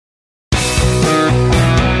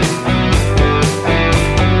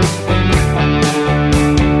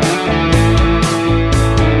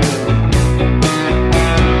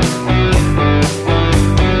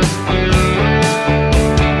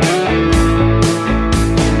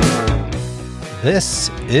This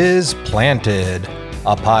is Planted,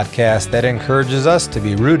 a podcast that encourages us to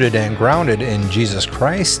be rooted and grounded in Jesus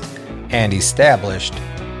Christ and established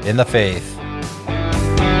in the faith.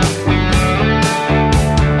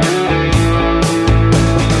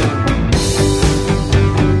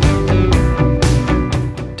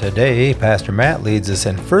 Today, Pastor Matt leads us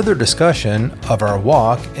in further discussion of our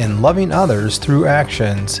walk in loving others through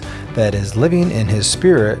actions, that is, living in His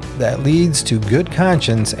Spirit that leads to good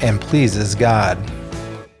conscience and pleases God.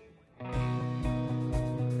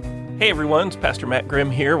 Hey everyone, it's Pastor Matt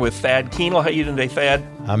Grimm here with Thad Keenel. How you doing today, Thad?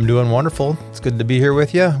 I'm doing wonderful. It's good to be here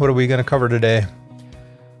with you. What are we going to cover today?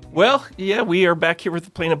 Well, yeah, we are back here with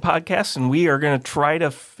the Planted Podcast, and we are going to try to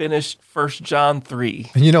finish 1 John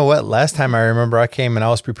 3. You know what? Last time I remember I came and I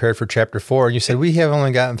was prepared for chapter 4, and you said we have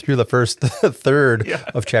only gotten through the first third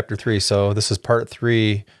of chapter 3, so this is part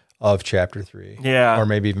 3 of chapter 3. Yeah. Or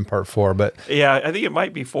maybe even part 4, but... Yeah, I think it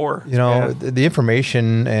might be 4. You know, the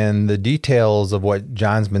information and the details of what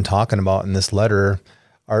John's been talking about in this letter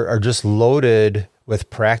are just loaded with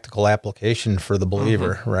practical application for the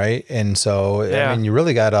believer, right? And so, I mean, you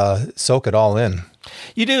really got to soak it all in.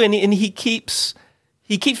 You do, and he keeps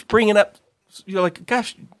bringing up, you're like,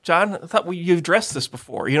 gosh, John, I thought you addressed this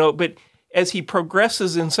before, but as he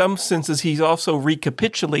progresses in some senses, he's also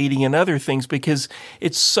recapitulating in other things because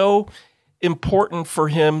it's so important for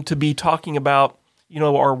him to be talking about,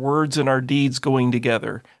 our words and our deeds going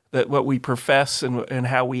together, that what we profess and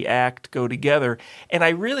how we act go together. And I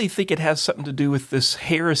really think it has something to do with this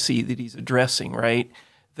heresy that he's addressing, right?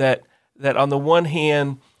 That on the one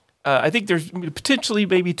hand, I think there's potentially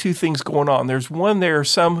maybe two things going on. There's one, there are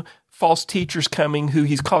some false teachers coming who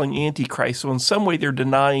he's calling Antichrist. So in some way they're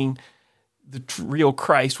denying the real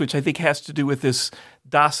Christ, which I think has to do with this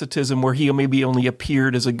Docetism, where he maybe only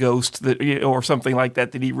appeared as a ghost or something like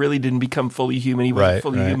that he really didn't become fully human. He wasn't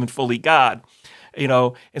fully human, fully God.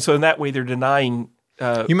 And so in that way, they're denying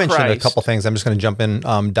You mentioned Christ. a couple things. I'm just going to jump in.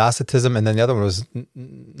 Docetism, and then the other one was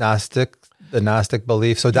the Gnostic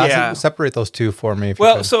belief. So separate those two for me.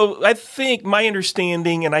 So I think my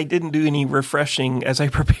understanding, and I didn't do any refreshing as I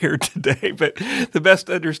prepared today, but the best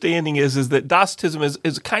understanding is that Docetism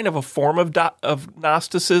is kind of a form of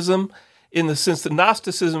Gnosticism, in the sense that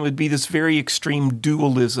Gnosticism would be this very extreme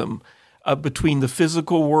dualism between the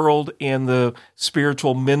physical world and the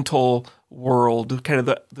spiritual, mental world, kind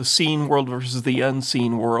of the seen world versus the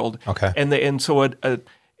unseen world. Okay.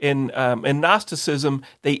 In Gnosticism,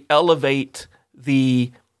 they elevate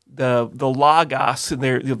the logos and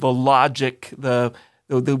the logic, the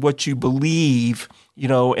what you believe,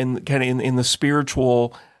 and kind of in the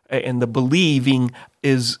spiritual and the believing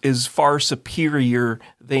is far superior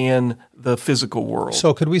than the physical world.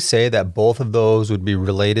 So could we say that both of those would be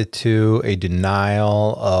related to a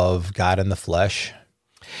denial of God in the flesh?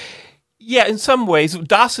 Yeah, in some ways.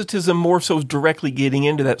 Docetism more so is directly getting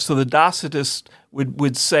into that. So the Docetists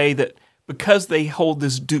would say that because they hold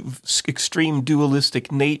this extreme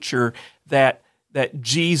dualistic nature, that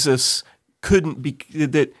Jesus couldn't be,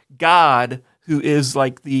 that God, who is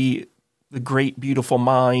like the great, beautiful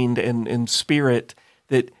mind and spirit,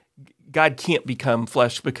 that God can't become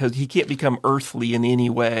flesh because he can't become earthly in any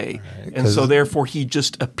way. Right, and so therefore he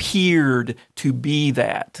just appeared to be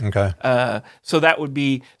that. Okay. So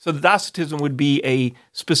the Docetism would be a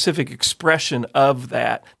specific expression of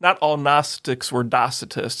that. Not all Gnostics were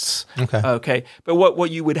Docetists. Okay. But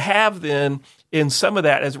what you would have then in some of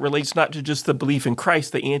that, as it relates not to just the belief in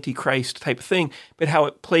Christ, the Antichrist type of thing, but how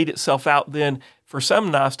it played itself out then for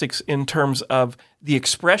some Gnostics in terms of the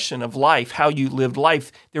expression of life, how you lived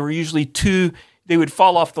life. There were usually two, they would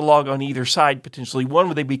fall off the log on either side potentially. One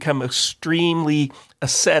where they become extremely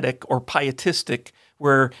ascetic or pietistic,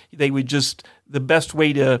 where they would just, the best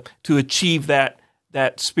way to achieve that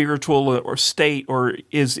spiritual or state or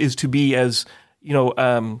is to be as,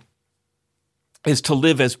 is to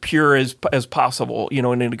live as pure as possible, in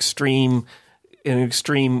an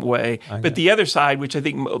extreme way. But the other side, which I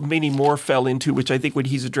think many more fell into, which I think what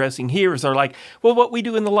he's addressing here is they're like, well, what we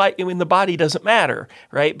do in the body doesn't matter,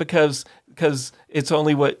 right? Because it's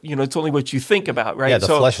only what you think about, right? Yeah, the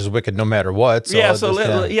flesh is wicked no matter what. So so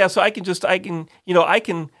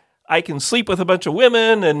I can sleep with a bunch of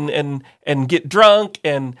women and get drunk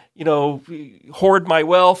and hoard my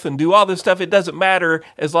wealth and do all this stuff. It doesn't matter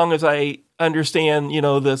as long as I understand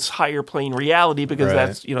this higher plane reality, because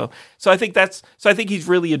that's So I think he's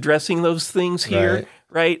really addressing those things here,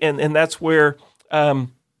 right? And that's where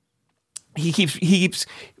he keeps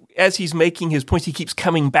as he's making his points, he keeps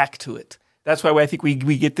coming back to it. That's why I think we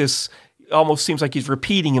get this. Almost seems like he's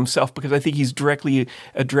repeating himself, because I think he's directly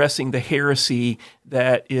addressing the heresy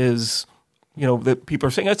that is that people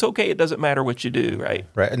are saying it's okay, it doesn't matter what you do, right?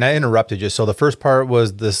 Right. And I interrupted you. So the first part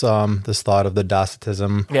was this this thought of the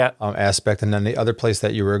Docetism aspect, and then the other place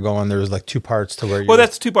that you were going, there was like two parts to where you. Well,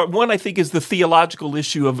 that's two parts. One, I think, is the theological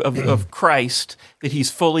issue of Christ, that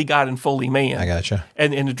he's fully God and fully man. I gotcha.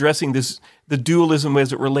 And addressing the dualism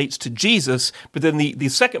as it relates to Jesus. But then the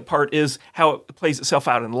second part is how it plays itself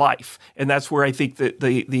out in life, and that's where I think that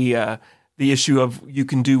the issue of you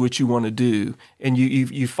can do what you want to do, and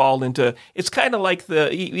you fall into. It's kind of like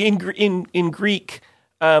in Greek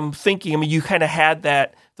thinking. I mean, you kind of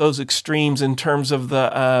had those extremes in terms of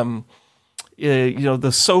the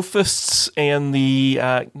the sophists and the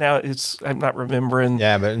now I'm not remembering.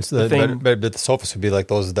 Yeah, but but the sophists would be like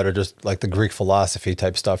those that are just like the Greek philosophy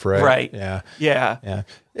type stuff, right? Right. Yeah.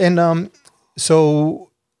 And so.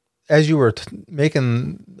 As you were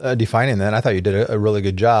defining that, I thought you did a really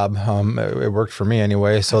good job. It worked for me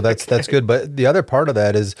anyway, so that's good. But the other part of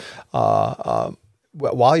that is,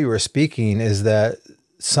 while you were speaking, is that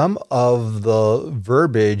some of the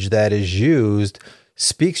verbiage that is used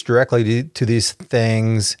speaks directly to these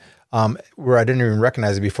things where I didn't even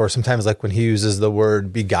recognize it before. Sometimes, like when he uses the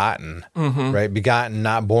word begotten, right? Begotten,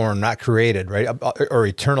 not born, not created, right? Or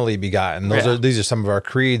eternally begotten. These are some of our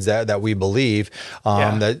creeds that we believe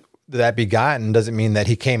that begotten doesn't mean that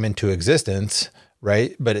he came into existence,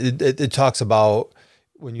 right? But it talks about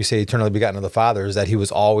when you say eternally begotten of the Father, is that he was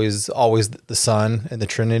always the Son in the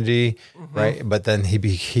Trinity, right? But then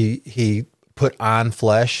he put on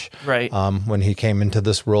flesh, right? When he came into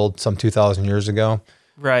this world some 2,000 years ago,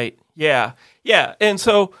 right? Yeah. And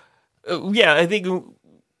so, I think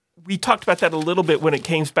we talked about that a little bit when it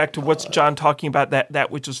came back to what's John talking about,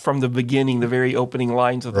 that which is from the beginning, the very opening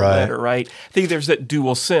lines of the letter, right? I think there's that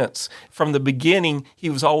dual sense. From the beginning,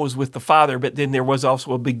 he was always with the Father, but then there was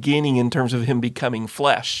also a beginning in terms of him becoming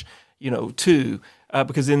flesh, too.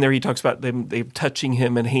 Because in there he talks about them touching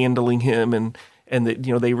him and handling him, and that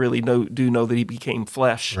they really do know that he became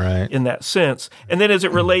flesh in that sense. And then as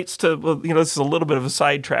it relates to, this is a little bit of a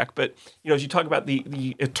sidetrack, but as you talk about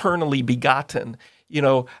the eternally begotten,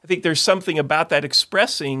 I think there's something about that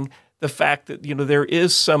expressing the fact that, there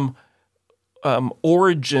is some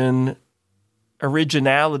originality,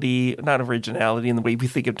 not originality in the way we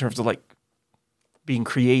think in terms of like being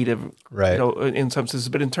creative, right? In some senses,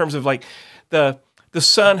 but in terms of like the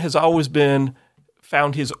Son has always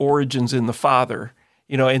found his origins in the Father,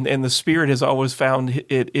 and the Spirit has always found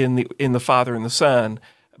it in the Father and the Son,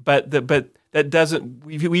 but that doesn't.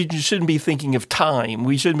 We shouldn't be thinking of time.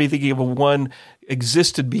 We shouldn't be thinking of one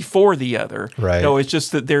existed before the other. Right. No, it's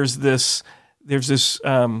just that there's this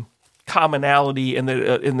commonality, and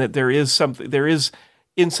that there is something. There is,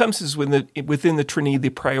 in some senses, within the Trinity, the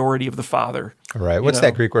priority of the Father. Right. What's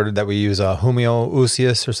that Greek word that we use?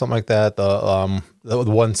 Homoousios or something like that. The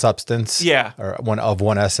one substance. Yeah. Or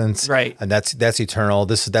one essence. Right. And that's eternal.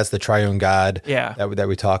 That's the triune God. Yeah. That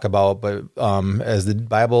we talk about. But as the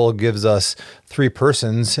Bible gives us three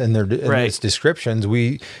persons in its descriptions,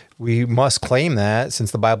 we must claim that,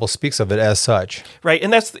 since the Bible speaks of it as such. Right.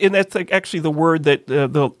 And that's actually the word that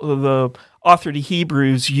the author to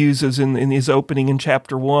Hebrews uses in his opening in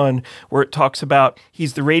chapter 1, where it talks about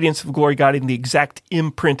he's the radiance of glory, God in the exact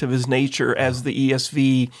imprint of his nature, as the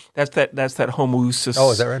ESV. That's that homoousios. Oh,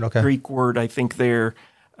 is that right? Okay. Greek word, I think there.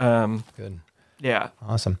 Good. Yeah.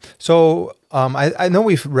 Awesome. So I know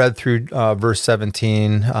we've read through verse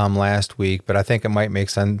 17 last week, but I think it might make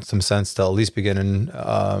some sense to at least begin in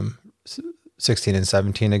 16 and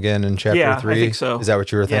 17 again in chapter 3. I think so. Is that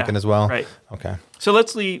what you were thinking as well? Right. Okay. So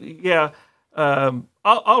let's leave.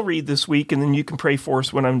 I'll read this week, and then you can pray for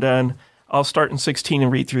us when I'm done. I'll start in 16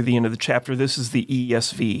 and read through the end of the chapter. This is the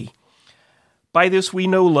ESV. By this we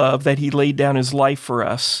know love, that he laid down his life for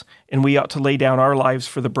us, and we ought to lay down our lives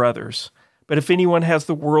for the brothers. But if anyone has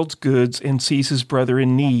the world's goods and sees his brother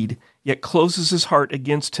in need, yet closes his heart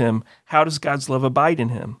against him, how does God's love abide in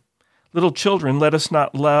him? Little children, let us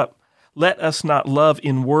not love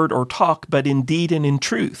in word or talk, but in deed and in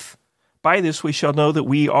truth. By this we shall know that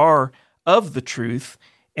we are of the truth,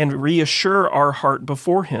 and reassure our heart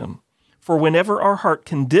before him. For whenever our heart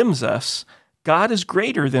condemns us, God is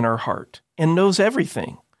greater than our heart and knows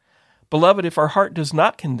everything. Beloved, if our heart does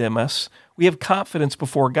not condemn us, we have confidence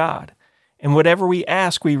before God, and whatever we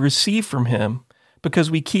ask we receive from him,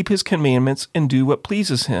 because we keep his commandments and do what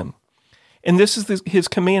pleases him. And this is his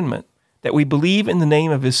commandment, that we believe in the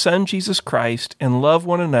name of his Son Jesus Christ and love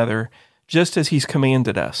one another just as he's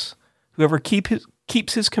commanded us. Whoever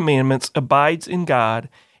keeps his commandments abides in God,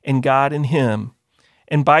 and God in him.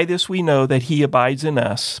 And by this we know that he abides in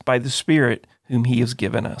us, by the Spirit whom he has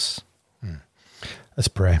given us. Let's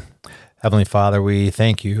pray. Heavenly Father, we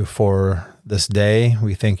thank you for this day.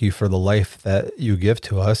 We thank you for the life that you give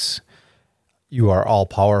to us. You are all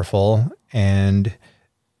powerful, and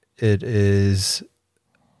it is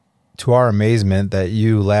to our amazement that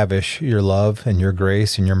you lavish your love and your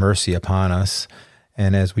grace and your mercy upon us.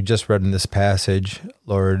 And as we just read in this passage,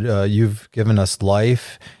 Lord, you've given us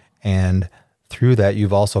life, and through that,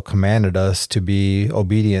 you've also commanded us to be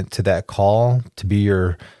obedient to that call, to be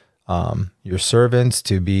your servants,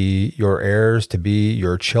 to be your heirs, to be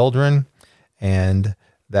your children, and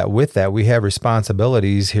that with that, we have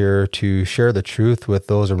responsibilities here to share the truth with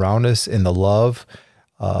those around us in the love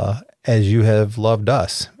as you have loved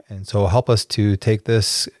us. And so help us to take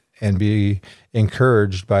this and be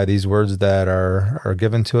encouraged by these words that are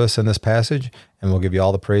given to us in this passage, and we'll give you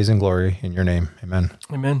all the praise and glory in your name. Amen.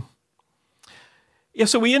 Amen. Yeah,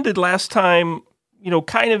 so we ended last time,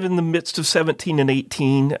 kind of in the midst of 17 and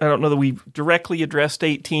 18. I don't know that we directly addressed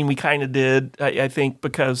 18. We kind of did, I think,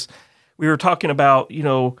 because we were talking about,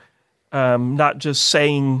 not just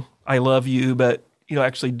saying I love you, but,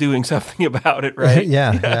 actually doing something about it, right?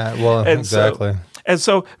 Yeah. Well, and exactly.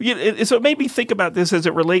 So it made me think about this as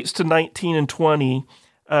it relates to 19 and 20,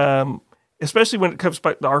 especially when it comes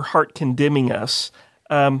back to our heart condemning us.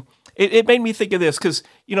 It made me think of this because,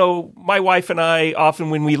 my wife and I often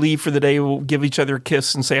when we leave for the day, we'll give each other a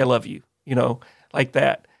kiss and say, I love you, like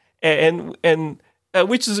that. And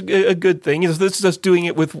which is a good thing. This is us doing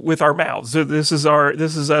it with our mouths. So this is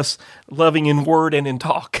us loving in word and in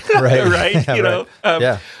talk, right? Right?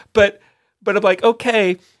 Yeah. But I'm like,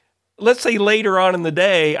 okay, let's say later on in the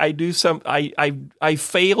day, I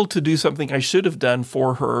fail to do something I should have done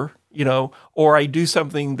for her, or I do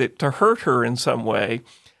something to hurt her in some way.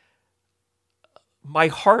 My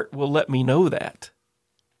heart will let me know that.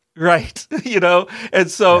 Right.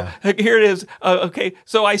 And so Here it is. Okay.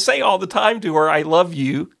 So I say all the time to her, I love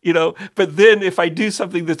you, but then if I do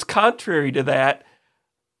something that's contrary to that,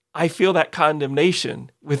 I feel that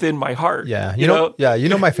condemnation within my heart. Yeah.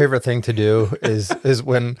 My favorite thing to do is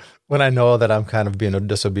when I know that I'm kind of being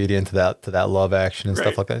disobedient to that love action and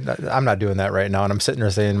stuff like that. I'm not doing that right now. And I'm sitting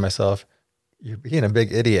there saying to myself, you're being a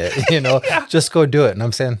big idiot, just go do it. And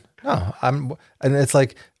I'm saying, no, and it's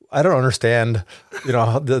like, I don't understand,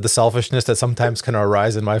 the selfishness that sometimes can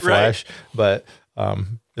arise in my flesh, but,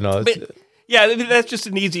 that's just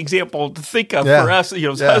an easy example to think of for us,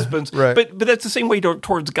 as husbands, right. But that's the same way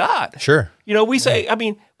towards God. Sure. We say,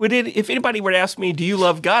 if anybody were to ask me, do you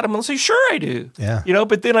love God? I'm going to say, sure I do. Yeah.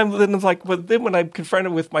 But then I'm like, then when I'm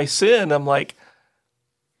confronted with my sin, I'm like,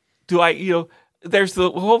 do I, there's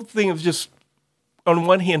the whole thing of just, on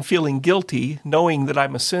one hand, feeling guilty, knowing that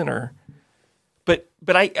I'm a sinner.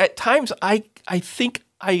 But I at times I think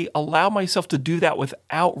I allow myself to do that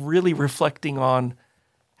without really reflecting on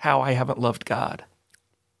how I haven't loved God.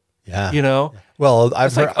 Yeah. Well,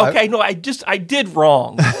 I did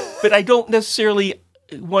wrong, but I don't necessarily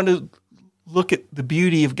want to look at the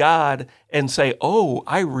beauty of God and say, oh,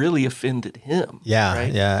 I really offended him. Yeah.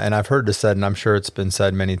 Right? Yeah. And I've heard this said, and I'm sure it's been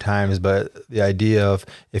said many times, but the idea of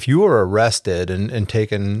if you were arrested and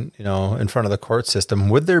taken, in front of the court system,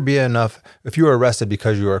 would there be enough, if you were arrested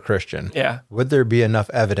because you were a Christian, would there be enough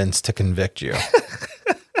evidence to convict you?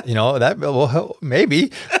 That will help,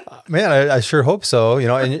 maybe. Man, I sure hope so.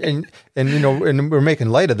 And we're making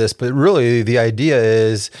light of this, but really the idea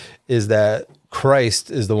is that Christ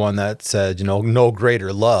is the one that said, no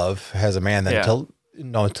greater love has a man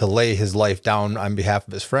than to lay his life down on behalf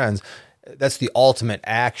of his friends. That's the ultimate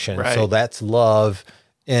action. Right. So that's love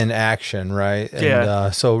in action, right?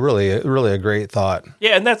 And so really a great thought.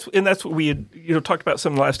 Yeah, and that's what we had talked about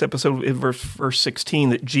some last episode in verse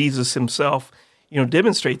 16 that Jesus himself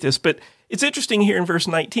demonstrate this. But it's interesting here in verse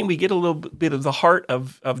 19 we get a little bit of the heart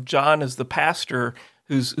of John as the pastor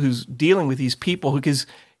who's dealing with these people because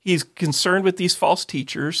he's concerned with these false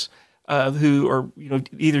teachers who are,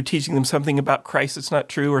 either teaching them something about Christ that's not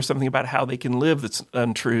true or something about how they can live that's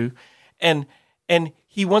untrue, and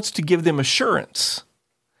he wants to give them assurance.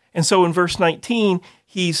 And so in verse 19,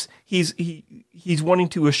 he's wanting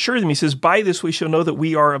to assure them. He says, "By this we shall know that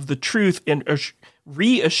we are of the truth and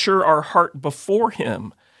reassure our heart before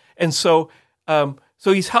Him." And so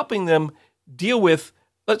he's helping them deal with.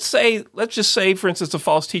 Let's just say, for instance, a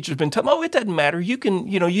false teacher's been telling them, "Oh, it doesn't matter. You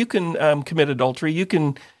can commit adultery. You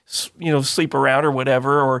can, sleep around or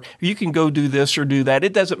whatever, or you can go do this or do that.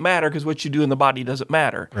 It doesn't matter because what you do in the body doesn't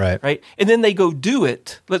matter." Right. And then they go do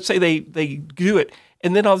it. Let's say they do it,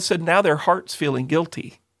 and then all of a sudden now their heart's feeling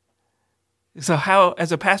guilty. So how,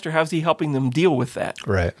 as a pastor, how's he helping them deal with that?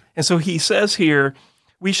 Right. And so he says here,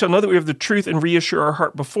 "We shall know that we have the truth and reassure our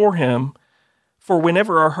heart before Him. For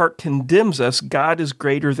whenever our heart condemns us, God is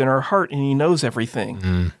greater than our heart, and he knows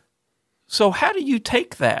everything. So how do you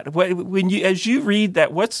take that? As you read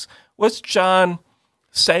that, what's John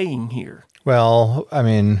saying here? Well, I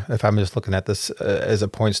mean, if I'm just looking at this as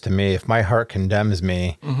it points to me, if my heart condemns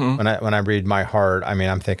me, when I read my heart, I mean,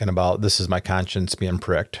 I'm thinking about this is my conscience being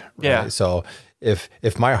pricked. Right? Yeah. So if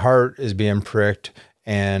my heart is being pricked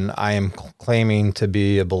and I am claiming to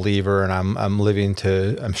be a believer and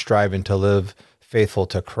I'm striving to live faithful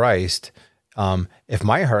to Christ, if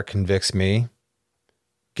my heart convicts me,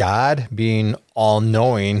 God being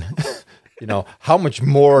all-knowing, how much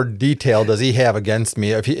more detail does he have against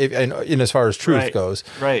me as far as truth goes?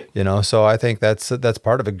 Right. So I think that's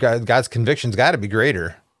part of it. God's conviction's got to be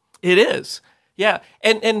greater. It is. Yeah.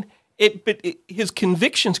 But his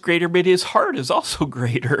conviction's greater, but his heart is also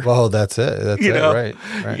greater. Well, that's it. That's it.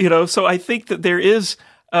 Right. So I think that there is,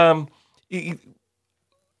 in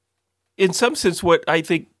some sense, what I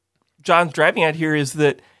think John's driving at here is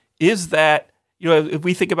that, if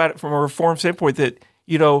we think about it from a Reformed standpoint, that,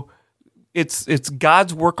 it's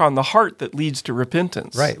God's work on the heart that leads to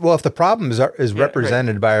repentance. Right. Well, if the problem is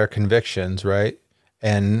represented by our convictions, right,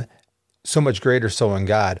 and so much greater so in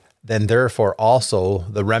God, then therefore also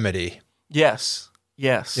the remedy. Yes.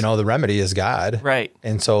 The remedy is God. Right.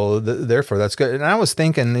 And so therefore that's good. And I was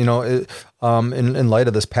thinking, in light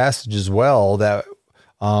of this passage as well, that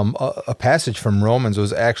a passage from Romans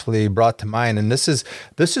was actually brought to mind. And this is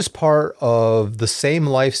part of the same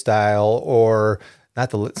lifestyle, or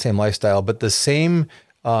not the same lifestyle, but the same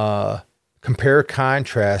compare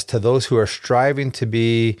contrast to those who are striving to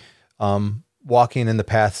be walking in the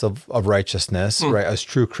paths of righteousness, right, as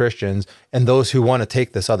true Christians, and those who want to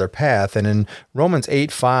take this other path. And in Romans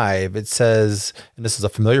 8:5, it says, and this is a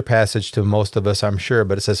familiar passage to most of us, I'm sure,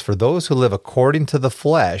 but it says, "For those who live according to the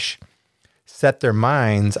flesh set their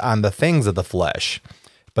minds on the things of the flesh,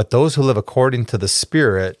 but those who live according to the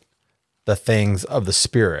Spirit, the things of the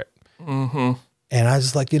Spirit." Mm-hmm. And I was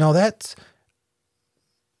just like, that's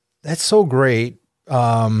so great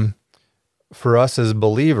for us as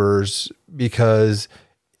believers, because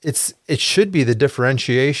it should be the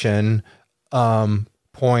differentiation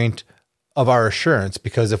point of our assurance.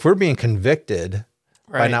 Because if we're being convicted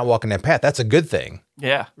by not walking that path, that's a good thing.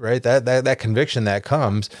 Yeah. Right. That conviction that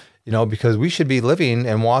comes, because we should be living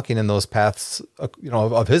and walking in those paths,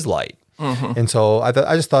 of His light. Mm-hmm. And so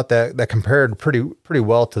I just thought that compared pretty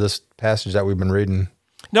well to this passage that we've been reading.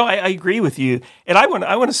 No, I agree with you, and I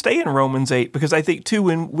want to stay in Romans 8, because I think too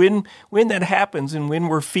when that happens, and when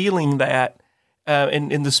we're feeling that,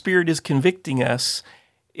 and the Spirit is convicting us,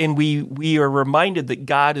 and we are reminded that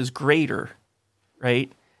God is greater,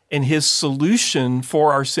 right, and His solution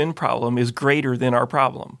for our sin problem is greater than our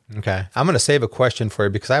problem. Okay, I'm going to save a question for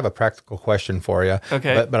you, because I have a practical question for you.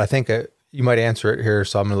 Okay, but I think you might answer it here,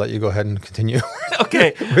 so I'm going to let you go ahead and continue.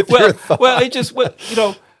 Okay,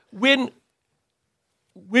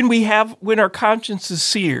 when our conscience is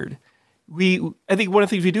seared, I think one of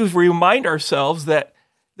the things we do is we remind ourselves that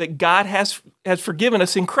God has forgiven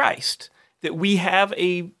us in Christ, that we have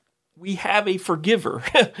a forgiver,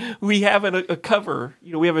 we have a cover,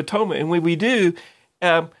 we have atonement, and when we do,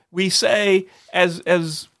 we say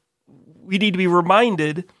as we need to be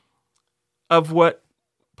reminded of what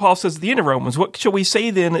Paul says at the end of Romans. What shall we say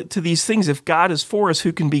then to these things? If God is for us,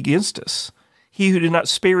 who can be against us? He who did not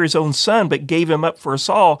spare his own son, but gave him up for us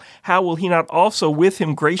all, how will he not also with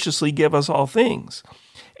him graciously give us all things?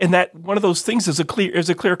 And that one of those things is a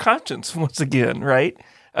clear conscience, once again, right?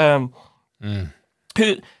 Who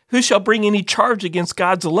shall bring any charge against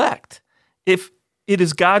God's elect? If it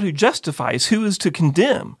is God who justifies, who is to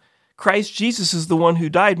condemn? Christ Jesus is the one who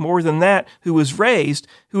died, more than that, who was raised,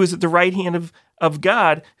 who is at the right hand of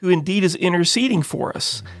God, who indeed is interceding for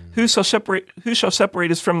us. Who shall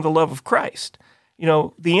separate us from the love of Christ?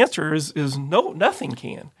 The answer is no, nothing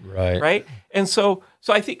can. Right. And so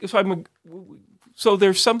I think so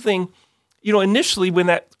there's something, initially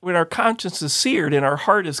when our conscience is seared and our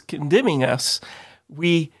heart is condemning us,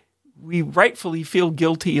 we rightfully feel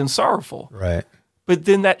guilty and sorrowful. Right. But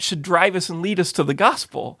then that should drive us and lead us to the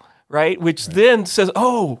gospel, right? Which then says,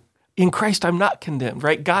 "Oh, in Christ, I'm not condemned,"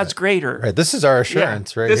 right? God's greater. Right. This is our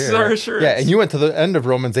assurance, right? This here, is our assurance. Yeah. And you went to the end of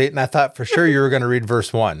Romans 8, and I thought for sure you were going to read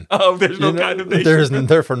verse 1. Oh, there's no condemnation. There is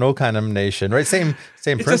therefore no condemnation, right? Same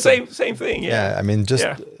principle. It's the same thing. Yeah. I mean,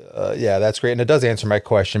 that's great. And it does answer my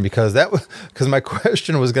question, because my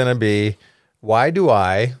question was going to be, why do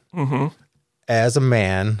I, as a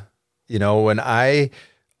man, when I,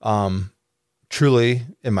 truly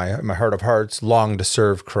in my heart of hearts long to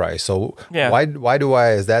serve Christ. So why do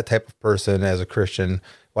I, as that type of person, as a Christian,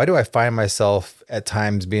 why do I find myself at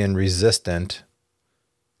times being resistant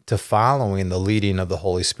to following the leading of the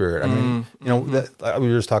Holy Spirit. I mean, we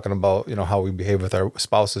were just talking about, how we behave with our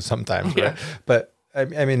spouses sometimes, right? But I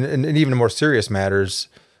mean, and even more serious matters,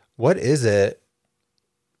 what is it,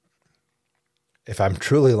 if I'm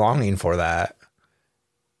truly longing for that,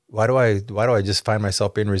 why do I just find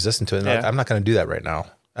myself being resistant to it? Like, I'm not going to do that right now.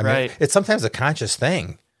 I mean, it's sometimes a conscious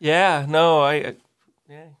thing. Yeah, no, I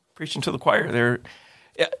preaching to the choir there.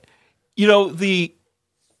 The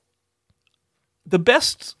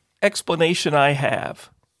best explanation I have,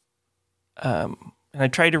 and I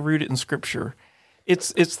try to root it in Scripture,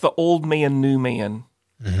 it's the old man, new man.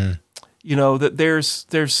 Mm-hmm. That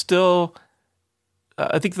there's still,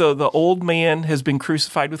 I think the old man has been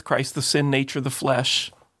crucified with Christ, the sin nature, the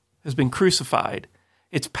flesh has been crucified.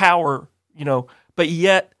 Its power, but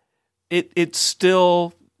yet it's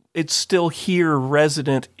still here,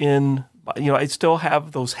 resident in, I still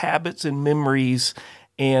have those habits and memories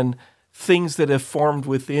and things that have formed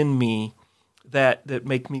within me that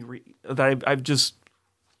make me I've just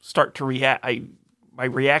start to react. My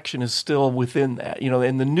reaction is still within that,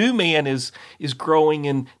 and the new man is growing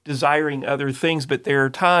and desiring other things, but there are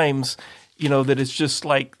times, that it's just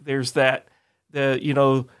like there's that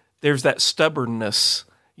stubbornness,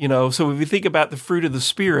 So if we think about the fruit of the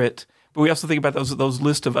Spirit, but we also think about those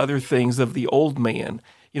list of other things of the old man,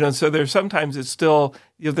 and so there's sometimes it's still,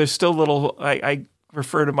 there's still little, I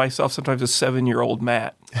refer to myself sometimes as 7-year-old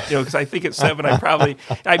Matt, because I think at 7,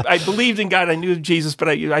 I believed in God, I knew Jesus, but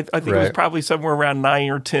I think it was probably somewhere around 9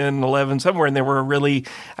 or 10, 11, somewhere in there where really,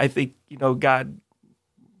 I think, God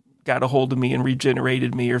got a hold of me and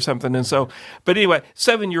regenerated me or something. And so, but anyway,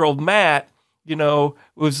 7-year-old Matt,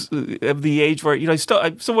 was of the age where, I still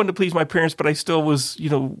wanted to please my parents, but I still was,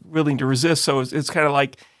 willing to resist. So it's kind of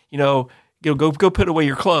like, go put away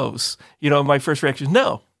your clothes. My first reaction is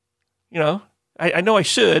no, I know I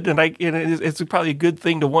should, and it's probably a good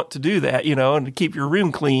thing to want to do that, and to keep your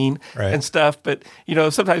room clean and stuff. But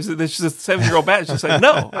sometimes there's just 7-year-old Matt is just like,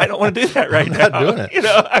 no, I don't want to do that right now. I'm not doing it.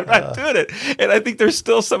 I'm not doing it. And I think there's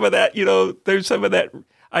still some of that. There's some of that.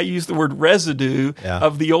 I use the word residue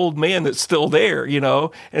of the old man that's still there. And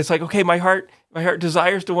it's like, okay, my heart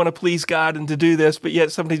desires to want to please God and to do this, but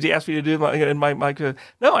yet sometimes He asks me to do no, I don't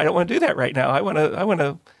want to do that right now. I want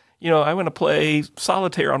to play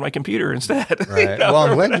solitaire on my computer instead. Right. Well,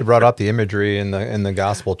 I'm glad you brought up the imagery in the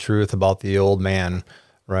gospel truth about the old man,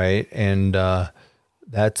 right? And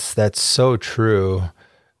that's so true.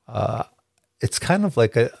 It's kind of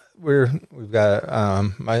like we've got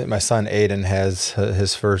my son Aiden has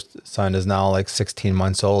his first son is now like 16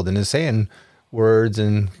 months old and is saying words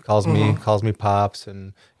and calls me pops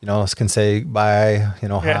and can say bye,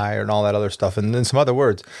 hi and all that other stuff and then some other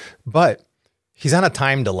words, but he's on a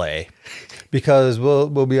time delay because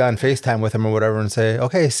we'll be on FaceTime with him or whatever and say,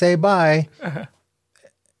 okay, say bye.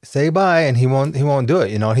 Say bye. And he won't do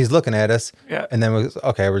it. He's looking at us and then we're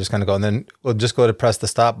just going to go. And then we'll just go to press the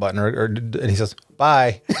stop button and he says,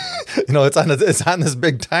 bye. It's on this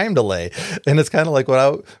big time delay. And it's kind of like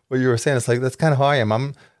what you were saying. It's like, that's kind of how I am.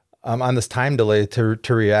 I'm on this time delay to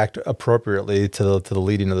react appropriately to the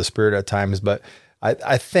leading of the Spirit at times. But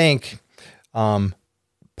I think, I'm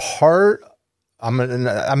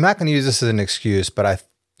not going to use this as an excuse, but I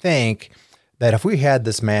think that if we had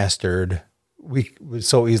this mastered, we would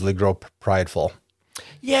so easily grow prideful.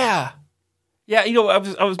 Yeah. Yeah. I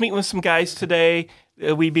was meeting with some guys today.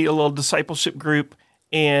 We beat a little discipleship group,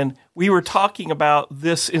 and we were talking about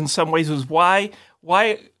this in some ways. Was why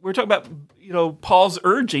we're talking about Paul's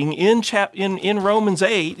urging in Romans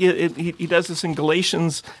 8. He does this in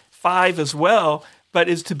Galatians 5 as well. But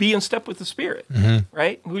is to be in step with the Spirit,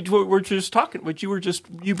 right? We're just talking, what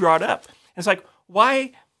you brought up. It's like,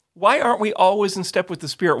 why aren't we always in step with the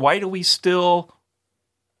Spirit? Why do we still,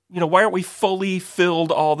 why aren't we fully filled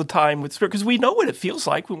all the time with Spirit? Because we know what it feels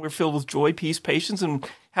like when we're filled with joy, peace, patience, and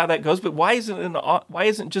how that goes. But why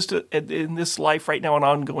isn't just in this life right now an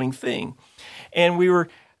ongoing thing? And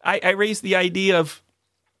I raised the idea of,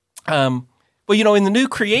 in the new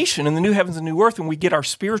creation, in the new heavens and new earth, when we get our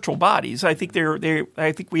spiritual bodies, I think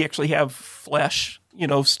I think we actually have flesh,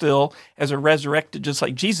 still as a resurrected, just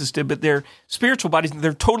like Jesus did. But they're spiritual bodies;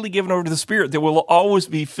 they're totally given over to the Spirit. They will always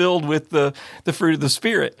be filled with the fruit of the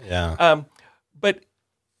Spirit. Yeah. But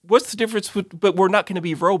what's the difference? But we're not going to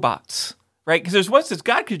be robots, right? Because there's one sense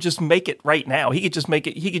God could just make it right now. He could just make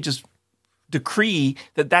it. He could just decree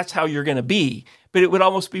that that's how you're going to be. But it would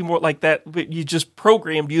almost be more like that. But you just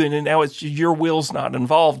programmed you, and now it's your will's not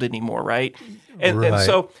involved anymore, right? And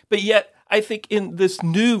so, but yet, I think in this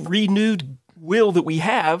new, renewed will that we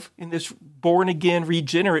have, in this born again,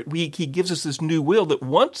 regenerate, He gives us this new will that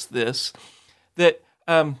wants this. That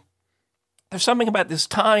there's something about this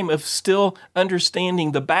time of still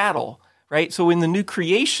understanding the battle, right? So in the new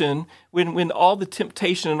creation, when all the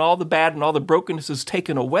temptation and all the bad and all the brokenness is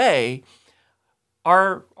taken away,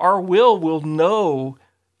 our will know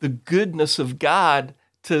the goodness of God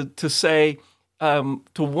to say, to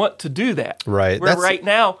want to do that. Right. Where right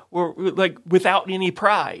now, we're like without any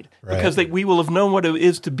pride, because we will have known what it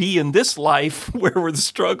is to be in this life where the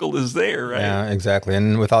struggle is there, right? Yeah, exactly.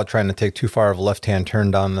 And without trying to take too far of a left-hand turn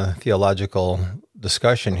down the theological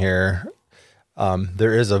discussion here,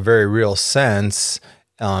 there is a very real sense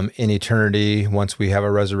in eternity, once we have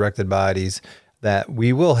our resurrected bodies, that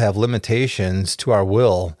we will have limitations to our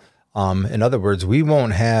will. In other words, we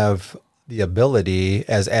won't have the ability,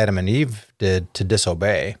 as Adam and Eve did, to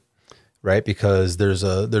disobey, right? Because there's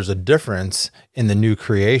a difference in the new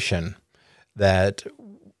creation that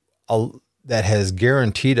has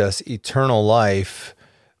guaranteed us eternal life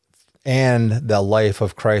and the life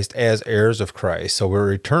of Christ as heirs of Christ. So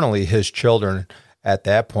we're eternally his children at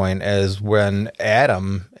that point. As when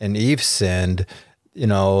Adam and Eve sinned,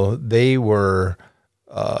 they were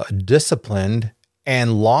disciplined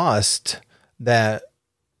and lost that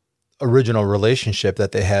original relationship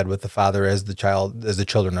that they had with the Father as the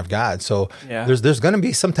children of God. So there's going to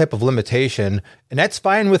be some type of limitation, and that's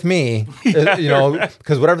fine with me,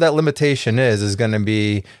 because whatever that limitation is going to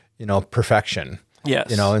be, perfection.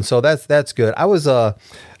 Yes. And so that's good. I was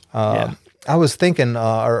thinking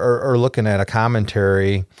or looking at a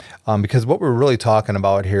commentary, because what we're really talking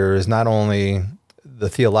about here is not only the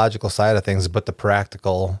theological side of things, but the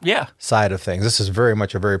practical side of things. This is very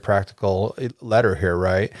much a very practical letter here,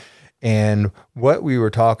 right? And what we were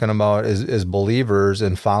talking about is believers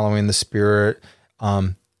and following the Spirit,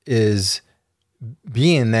 is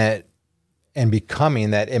being that and becoming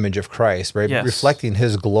that image of Christ, right? Yes. Reflecting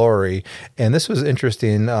his glory. And this was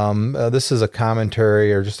interesting. This is a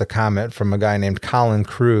commentary or just a comment from a guy named Colin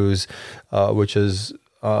Cruz, which is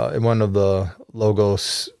one of the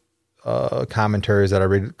Logos commentaries that I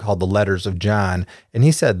read, called The Letters of John. And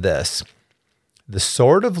he said this: "The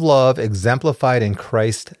sort of love exemplified in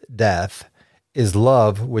Christ's death is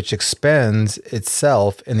love which expends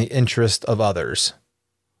itself in the interest of others."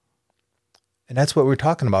 And that's what we're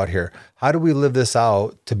talking about here. How do we live this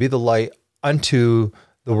out to be the light unto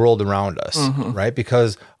the world around us, right?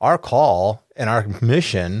 Because our call and our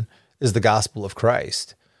mission is the gospel of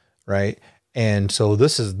Christ, right? And so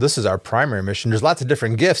this is our primary mission. There's lots of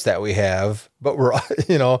different gifts that we have, but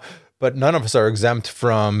but none of us are exempt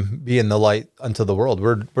from being the light unto the world.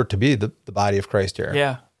 We're to be the body of Christ here.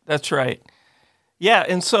 Yeah, that's right. Yeah,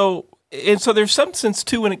 and so there's some sense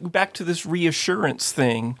too, when back to this reassurance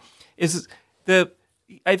thing,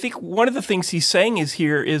 I think one of the things he's saying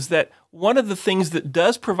is that one of the things that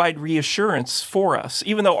does provide reassurance for us,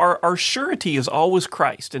 even though our surety is always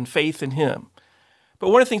Christ and faith in him, but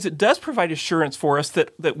one of the things that does provide assurance for us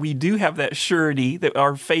that we do have that surety, that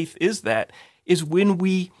our faith is when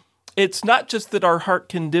it's not just that our heart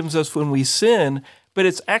condemns us when we sin, but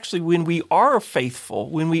it's actually when we are faithful,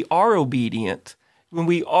 when we are obedient, when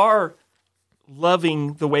we are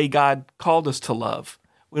loving the way God called us to love,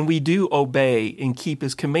 when we do obey and keep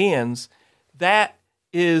his commands, that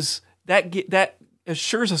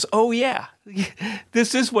assures us, oh yeah,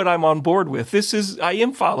 this is what I'm on board with. I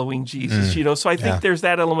am following Jesus, So I think there's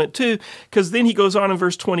that element too, because then he goes on in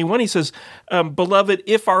verse 21, he says, "Beloved,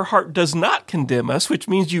 if our heart does not condemn us," which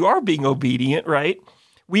means you are being obedient, right?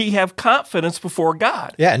 "We have confidence before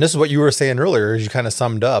God." Yeah, and this is what you were saying earlier, as you kind of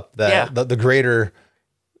summed up, that the greater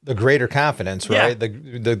confidence, right?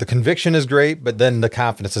 Yeah. The conviction is great, but then the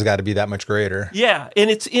confidence has got to be that much greater. Yeah, and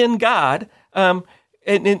it's in God. And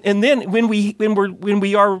then when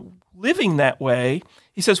we are living that way,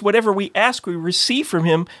 he says, "Whatever we ask, we receive from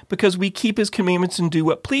him, because we keep his commandments and do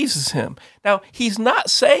what pleases him." Now, he's not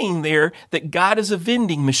saying there that God is a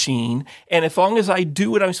vending machine, and as long as I do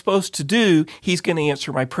what I'm supposed to do, he's going to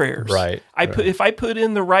answer my prayers. Right. If I put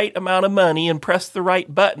in the right amount of money and press the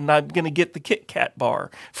right button, I'm going to get the Kit Kat bar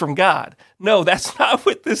from God. No, that's not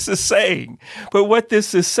what this is saying. But what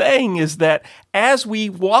this is saying is that as we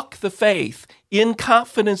walk the faith in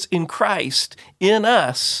confidence in Christ, in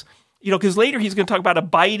us, because later he's going to talk about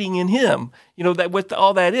abiding in him, that what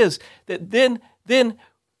all that is, that then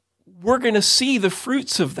we're going to see the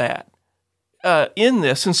fruits of that in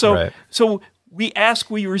this. And so we ask,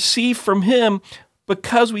 we receive from him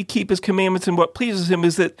because we keep his commandments, and what pleases him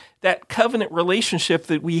is that covenant relationship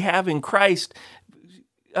that we have in Christ,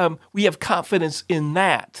 we have confidence in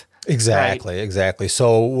that. Exactly, right? Exactly.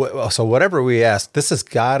 So whatever we ask, this has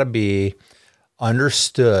got to be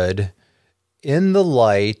understood in the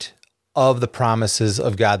light of the promises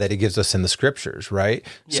of God that he gives us in the scriptures, right?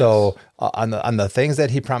 Yes. So on the things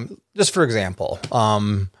that he promised, just for example,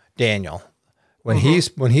 Daniel, when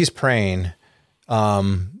he's praying,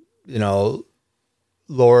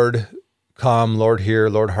 Lord, come, Lord, hear,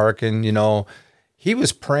 Lord, hearken, he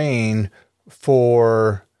was praying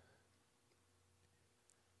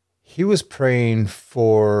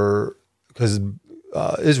because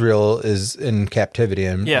Israel is in captivity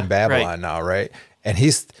in Babylon now, right? And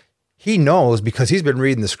he knows, because he's been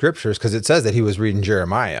reading the scriptures, because it says that he was reading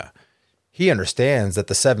Jeremiah. He understands that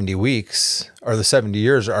the 70 weeks or the 70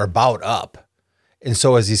 years are about up. And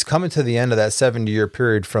so as he's coming to the end of that 70-year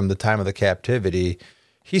period from the time of the captivity,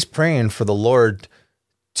 he's praying for the Lord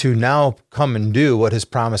to now come and do what his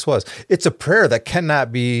promise was. It's a prayer that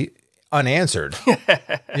cannot be unanswered.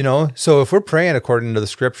 So if we're praying according to the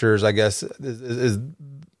scriptures, I guess is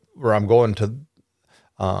where I'm going to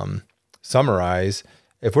summarize.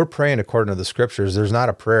 If we're praying according to the scriptures, there's not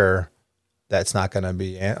a prayer that's not going to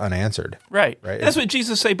be unanswered. Right. That's what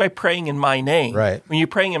Jesus said by praying in my name. Right. When you're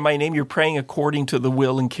praying in my name, you're praying according to the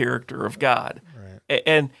will and character of God.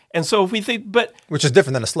 Right. And so if we think, which is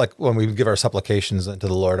different than like when we give our supplications to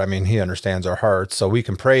the Lord. I mean, he understands our hearts, so we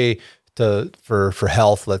can pray for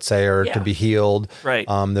health, let's say, or to be healed. Right.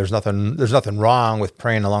 There's nothing wrong with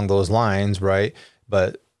praying along those lines, right?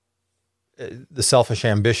 But the selfish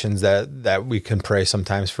ambitions that we can pray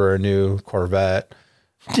sometimes for a new Corvette.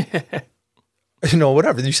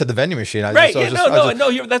 Whatever you said, the vending machine. Right.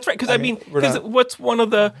 That's right. Because what's one of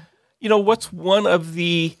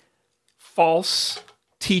the false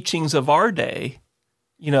teachings of our day?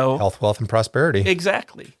 Health, wealth, and prosperity.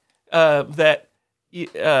 Exactly. And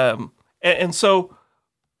so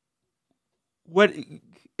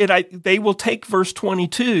they will take verse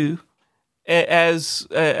 22 as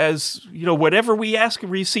whatever we ask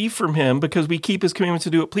and receive from him, because we keep his commandments to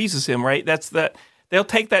do what pleases him, right? They'll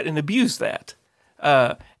take that and abuse that.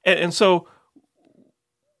 And so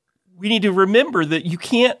we need to remember that you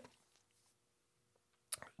can't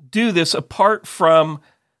do this apart from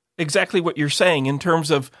exactly what you're saying in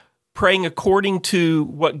terms of praying according to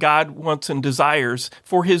what God wants and desires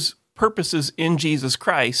for his purposes in Jesus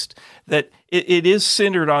Christ, that it is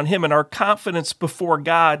centered on him, and our confidence before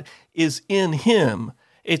God is in him.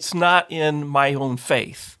 It's not in my own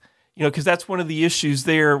faith. Because that's one of the issues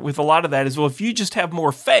there with a lot of that is, well, if you just have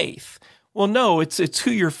more faith, well, no, it's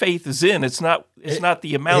who your faith is in. It's not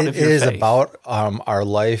the amount of your faith. It is about our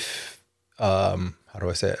life, how do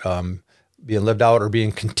I say it, being lived out or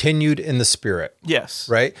being continued in the Spirit. Yes.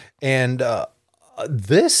 Right? And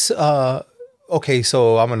this, okay,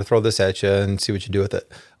 so I'm going to throw this at you and see what you do with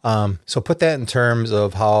it. So put that in terms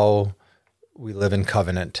of how we live in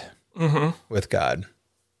covenant with God.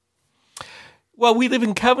 Well, we live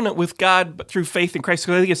in covenant with God but through faith in Christ.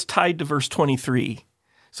 So I think it's tied to verse 23.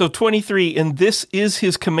 So 23, and this is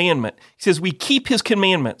his commandment. He says we keep his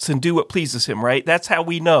commandments and do what pleases him, right? That's how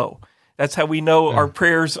we know. That's how we know our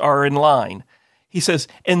prayers are in line. He says,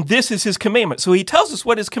 and this is his commandment. So he tells us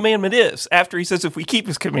what his commandment is after he says if we keep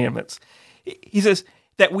his commandments. He says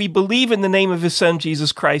that we believe in the name of his son,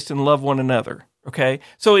 Jesus Christ, and love one another. Okay?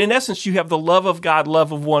 So in essence, you have the love of God,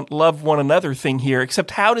 love one another thing here,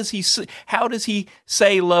 except how does he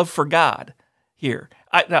say love for God here?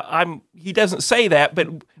 He doesn't say that,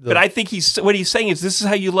 but I think what he's saying is this is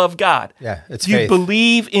how you love God. Yeah, it's you faith.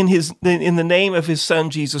 Believe in the name of his son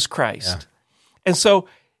Jesus Christ. Yeah. And so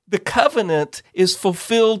the covenant is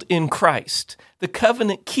fulfilled in Christ. The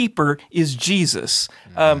covenant keeper is Jesus.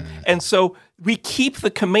 And so we keep the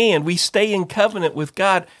command. We stay in covenant with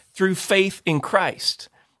God through faith in Christ.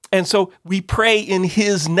 And so we pray in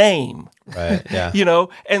his name. Right, yeah.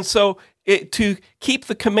 And so to keep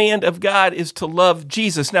the command of God is to love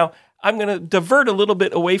Jesus. Now, I'm going to divert a little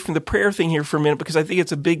bit away from the prayer thing here for a minute because I think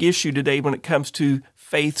it's a big issue today when it comes to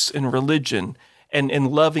faiths and religion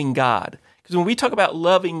and loving God. Because when we talk about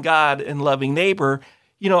loving God and loving neighbor,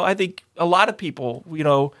 I think a lot of people,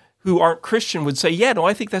 who aren't Christian would say, yeah, no,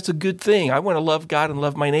 I think that's a good thing. I want to love God and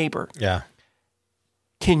love my neighbor. Yeah.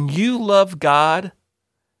 Can you love God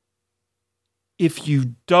if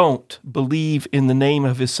you don't believe in the name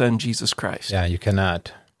of his son, Jesus Christ? Yeah, you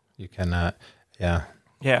cannot. You cannot. Yeah.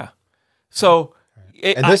 Yeah. So,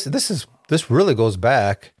 this really goes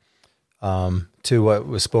back to what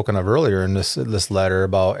was spoken of earlier in this letter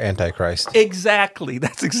about Antichrist. Exactly.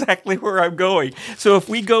 That's exactly where I'm going. So if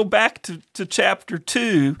we go back to chapter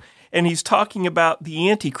 2, and he's talking about the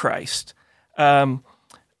Antichrist, that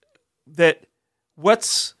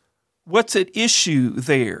what's at issue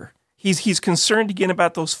there? He's concerned again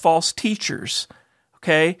about those false teachers,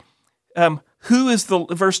 okay? Who is the,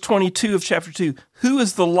 verse 22 of chapter 2, who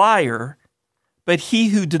is the liar but he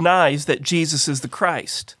who denies that Jesus is the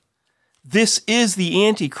Christ? This is the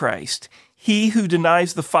Antichrist, he who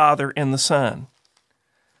denies the Father and the Son.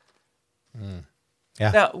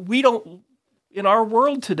 Yeah. Now, we don't, in our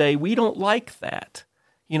world today, we don't like that.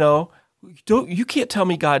 You know, you can't tell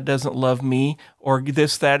me God doesn't love me or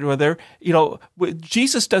this, that, or other. You know,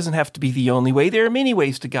 Jesus doesn't have to be the only way. There are many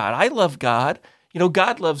ways to God. I love God. You know,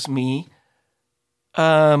 God loves me.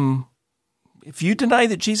 If you deny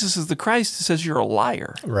that Jesus is the Christ, it says you're a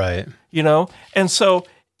liar. Right. You know? And so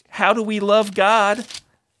how do we love God?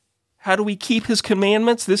 How do we keep his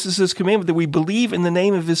commandments? This is his commandment, that we believe in the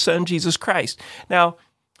name of his Son, Jesus Christ. Now,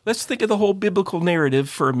 let's think of the whole biblical narrative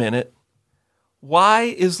for a minute. Why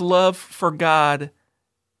is love for God,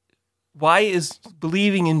 why is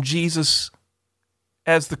believing in Jesus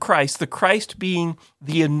as the Christ being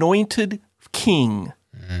the anointed king,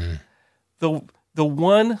 the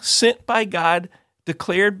one sent by God,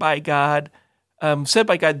 declared by God, said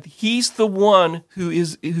by God, he's the one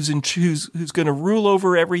who's going to rule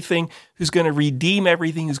over everything, who's going to redeem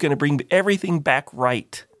everything, who's going to bring everything back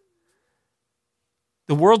right.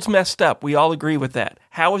 The world's messed up. We all agree with that.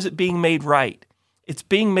 How is it being made right? It's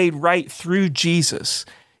being made right through Jesus.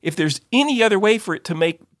 If there's any other way for it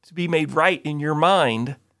to be made right in your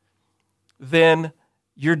mind, then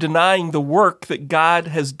you're denying the work that God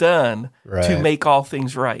has done to make all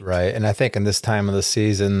things right. Right. And I think in this time of the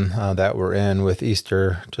season that we're in, with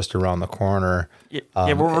Easter just around the corner.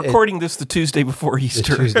 We're recording this the Tuesday before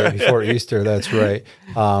Easter. The Tuesday before Easter, that's right.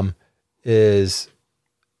 Is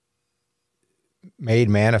made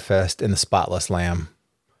manifest in the spotless Lamb.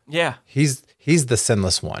 Yeah. He's the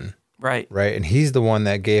sinless one. Right. Right. And he's the one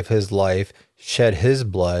that gave his life, shed his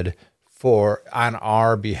blood on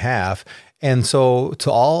our behalf. And so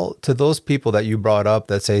to those people that you brought up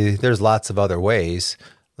that say there's lots of other ways,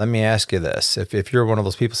 let me ask you this. If you're one of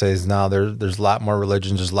those people who says, no, there's a lot more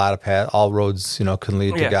religions, there's a lot of all roads, can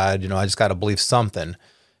lead to God, I just got to believe something.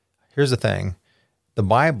 Here's the thing. The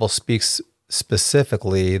Bible speaks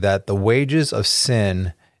specifically that the wages of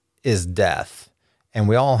sin is death. And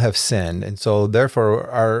we all have sinned, and so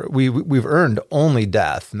therefore we've earned only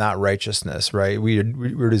death, not righteousness, right?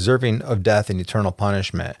 We're deserving of death and eternal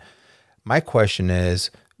punishment. My question is,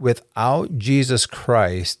 without Jesus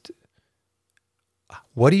Christ,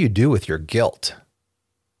 what do you do with your guilt,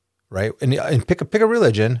 right? And pick a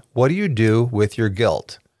religion. What do you do with your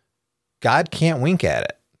guilt? God can't wink at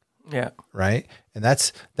it. Yeah. Right. And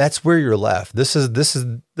that's where you're left. This is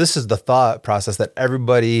the thought process that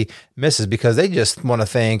everybody misses, because they just want to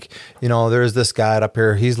think, there's this God up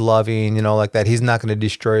here. He's loving, like that. He's not going to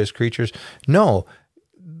destroy his creatures. No,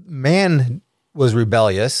 man was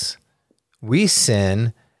rebellious. We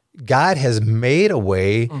sin. God has made a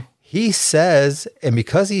way. He says, and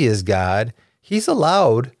because he is God, he's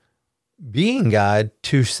allowed, being God,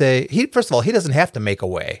 to say, first of all, he doesn't have to make a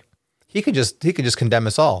way. He could just condemn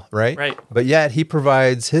us all, right? Right. But yet he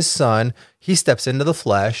provides his Son. He steps into the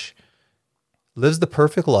flesh, lives the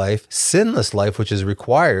perfect life, sinless life, which is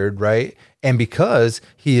required, right? And because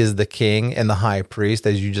he is the King and the High Priest,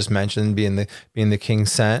 as you just mentioned, being the King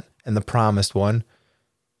sent and the promised one,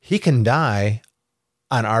 he can die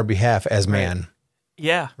on our behalf as man.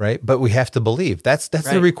 Yeah. Right. But we have to believe. That's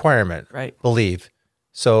the requirement. Right. Believe.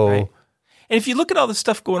 So. Right. And if you look at all the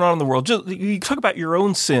stuff going on in the world, you talk about your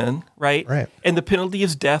own sin, right? Right. And the penalty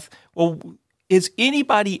is death. Well, is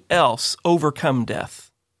anybody else overcome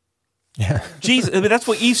death? Yeah. Jesus, that's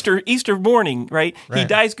what Easter morning, right? He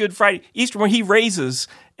dies Good Friday. Easter morning, he raises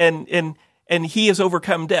and he has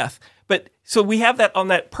overcome death. But so we have that on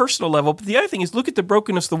that personal level. But the other thing is, look at the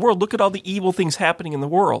brokenness of the world. Look at all the evil things happening in the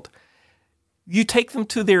world. You take them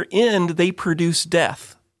to their end, they produce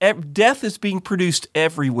death. Death is being produced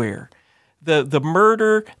everywhere. The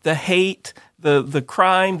murder, the hate, the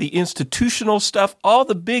crime, the institutional stuff, all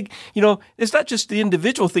the big, it's not just the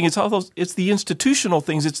individual thing, it's the institutional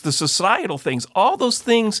things, it's the societal things. All those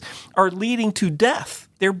things are leading to death.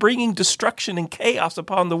 They're bringing destruction and chaos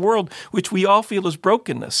upon the world, which we all feel is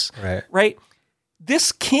brokenness. Right?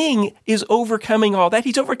 This king is overcoming all that.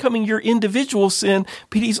 He's overcoming your individual sin,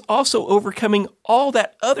 but he's also overcoming all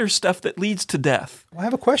that other stuff that leads to death. Well, I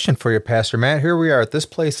have a question for you, Pastor Matt. Here we are at this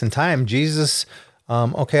place in time. Jesus,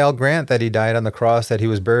 I'll grant that he died on the cross, that he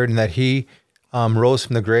was buried, and that he rose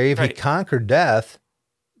from the grave. He conquered death,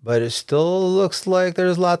 but it still looks like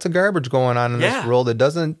there's lots of garbage going on in this world. It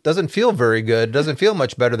doesn't feel very good. It doesn't feel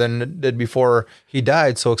much better than it did before he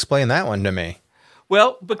died. So explain that one to me.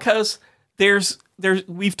 Well, because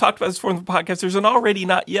we've talked about this before in the podcast, there's an already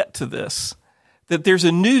not yet to this, that there's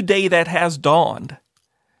a new day that has dawned,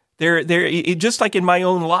 Just like in my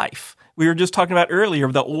own life, we were just talking about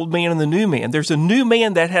earlier, the old man and the new man. There's a new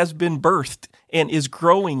man that has been birthed and is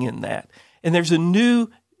growing in that. And there's a new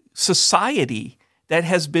society that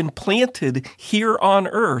has been planted here on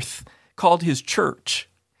earth called his church.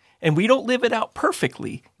 And we don't live it out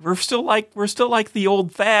perfectly. We're still like the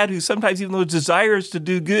old Thad, who sometimes, even though desires to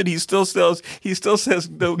do good, he still says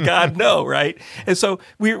no, God, no, right? And so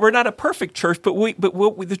we're not a perfect church, but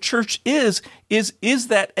what the church is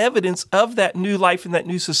that evidence of that new life and that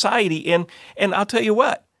new society. And I'll tell you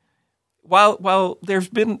what, while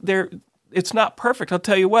it's not perfect, I'll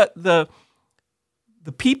tell you what, the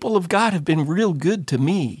people of God have been real good to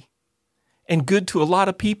me and good to a lot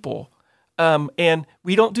of people. And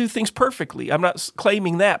we don't do things perfectly. I'm not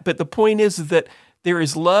claiming that, but the point is that there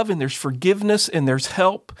is love and there's forgiveness and there's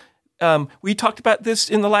help. We talked about this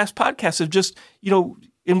in the last podcast of just,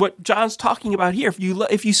 in what John's talking about here.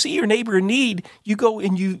 If you see your neighbor in need, you go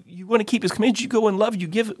and you want to keep his commands, you go and love, you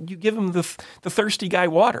give him the thirsty guy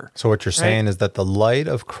water. So what you're saying is that the light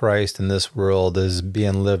of Christ in this world is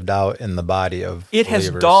being lived out in the body of it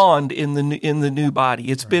believers. Has dawned in the new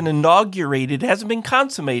body. It's been inaugurated. It hasn't been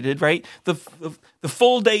consummated, right? The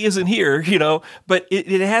full day isn't here, but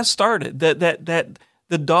it has started. That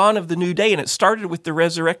the dawn of the new day, and it started with the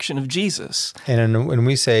resurrection of Jesus. And when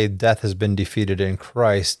we say death has been defeated in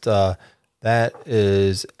Christ, that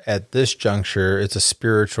is, at this juncture, it's a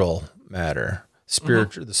spiritual matter.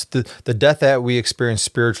 Spiritual, the death that we experience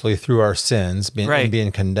spiritually through our sins,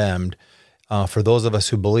 being condemned. For those of us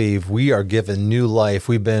who believe, we are given new life.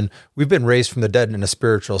 We've been raised from the dead in a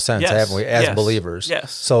spiritual sense, haven't we, as believers?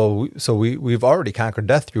 Yes. So we've already conquered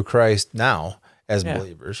death through Christ now. As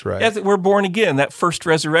believers, right? As we're born again, that first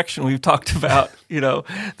resurrection we've talked about,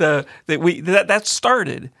 that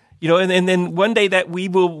started, and then one day that we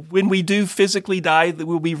will, when we do physically die, that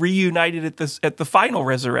we'll be reunited at the final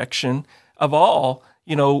resurrection of all,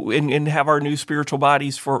 and have our new spiritual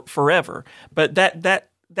bodies for forever. But that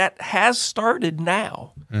has started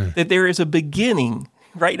now. That there is a beginning.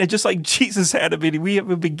 Right? And just like Jesus had a beginning, we have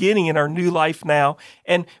a beginning in our new life now,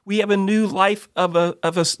 and we have a new life of a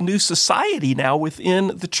new society now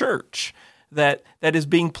within the church that is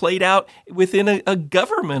being played out within a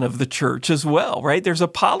government of the church as well. Right? There's a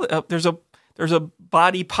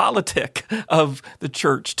body politic of the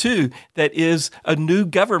church too that is a new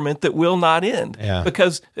government that will not end. Yeah.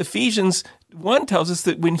 Because Ephesians 1 tells us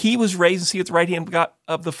that when he was raised and seated at the right hand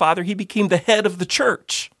of the Father, he became the head of the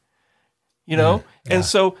church. And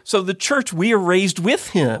so the church, we are raised with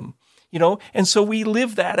him, and so we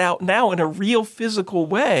live that out now in a real physical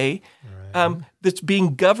way, that's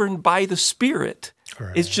being governed by the Spirit.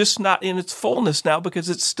 Right. It's just not in its fullness now because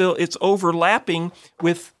it's overlapping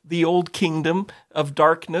with the old kingdom of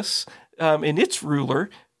darkness and its ruler.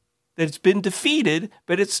 That it's been defeated,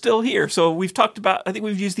 but it's still here. So we've talked about. I think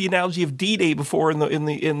we've used the analogy of D-Day before in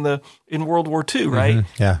World War II, right?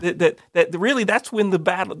 Mm-hmm. Yeah. That really that's when the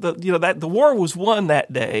battle. That the war was won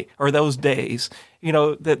that day or those days.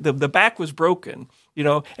 That the back was broken.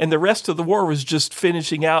 And the rest of the war was just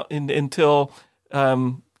finishing out until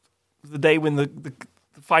the day when the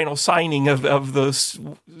final signing of the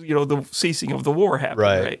the ceasing of the war happened,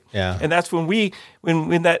 right? Yeah. And that's when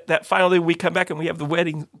when that final day we come back and we have the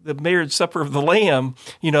wedding, the marriage supper of the Lamb,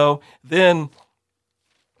 then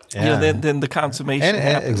then the consummation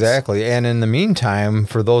happens. Exactly. And in the meantime,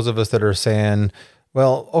 for those of us that are saying,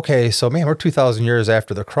 well, okay, so man, we're 2,000 years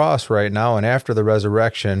after the cross right now and after the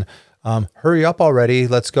resurrection, hurry up already,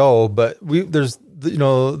 let's go. But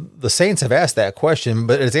the saints have asked that question,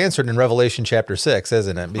 but it's answered in Revelation chapter 6,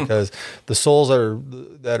 isn't it? Because the souls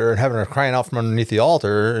that are in heaven are crying out from underneath the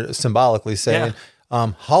altar, symbolically saying,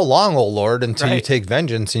 how long, O Lord, until you take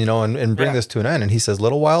vengeance, and bring this to an end? And he says,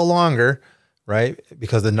 little while longer, right?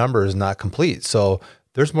 Because the number is not complete. So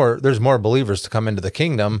there's more believers to come into the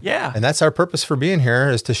kingdom. Yeah. And that's our purpose for being here,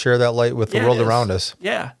 is to share that light with the world around us.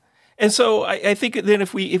 Yeah. And so I think then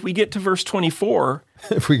if we get to verse 24,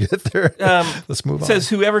 if we get there, let's move on. It says,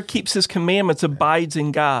 whoever keeps his commandments abides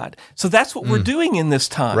in God. So that's what we're doing in this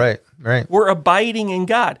time. Right. We're abiding in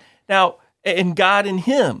God. Now, and God in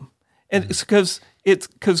him. And it's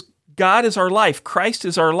because God is our life. Christ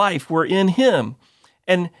is our life. We're in him.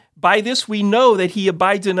 And by this we know that he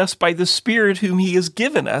abides in us by the Spirit whom he has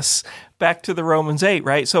given us, back to the Romans 8,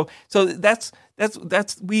 right? So that's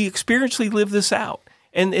we experientially live this out.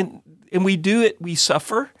 And we do it, we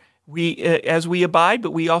suffer, as we abide,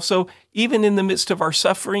 but we also, even in the midst of our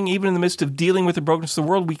suffering, even in the midst of dealing with the brokenness of the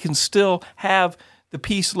world, we can still have the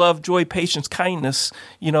peace, love, joy, patience, kindness,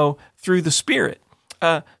 through the Spirit.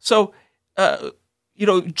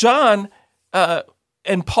 John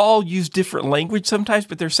and Paul used different language sometimes,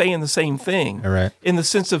 but they're saying the same thing. All right. In the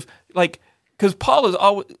sense of because Paul is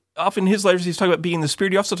always, often in his letters, he's talking about being in the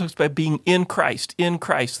Spirit. He also talks about being in Christ,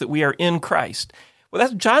 that we are in Christ. Well,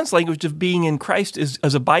 that's John's language of being in Christ is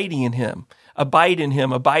abiding in him. Abide in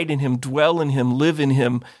him, dwell in him, live in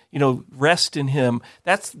him, rest in him.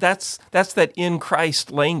 That's that in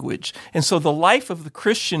Christ language. And so the life of the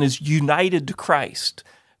Christian is united to Christ.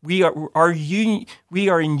 We are in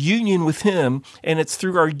union with him, and it's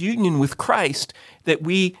through our union with Christ that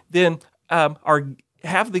we then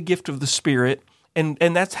have the gift of the Spirit, and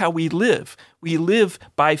that's how we live. We live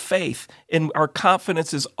by faith, and our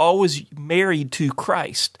confidence is always married to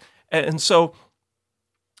Christ. And so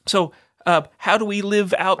how do we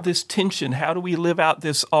live out this tension? How do we live out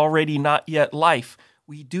this already not yet life?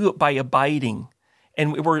 We do it by abiding.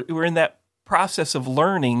 And we're in that process of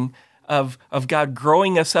learning of God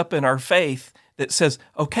growing us up in our faith that says,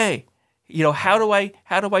 okay, how do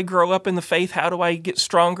I grow up in the faith? How do I get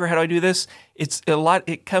stronger? How do I do this?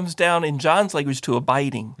 It comes down in John's language to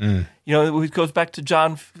abiding. It goes back to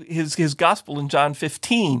John, his gospel in John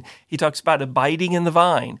 15. He talks about abiding in the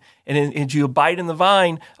vine. And as you abide in the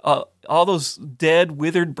vine, all those dead,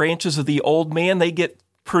 withered branches of the old man, they get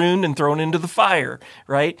pruned and thrown into the fire,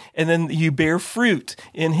 right? And then you bear fruit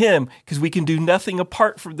in him, because we can do nothing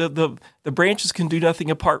apart from the branches can do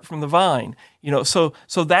nothing apart from the vine. So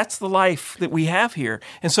that's the life that we have here.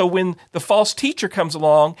 And so when the false teacher comes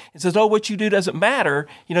along and says, "Oh, what you do doesn't matter,"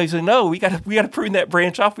 he says, "No, we got to prune that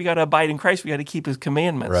branch off. We got to abide in Christ. We got to keep his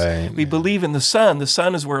commandments. Right. We believe in the Son. The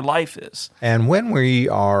Son is where life is." And when we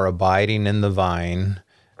are abiding in the vine,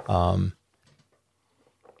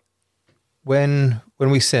 when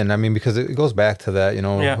we sin, because it goes back to that,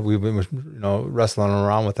 we've been, wrestling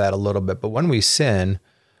around with that a little bit, but when we sin,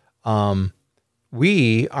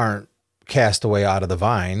 we aren't cast away out of the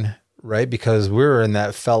vine, right? Because we're in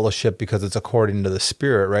that fellowship because it's according to the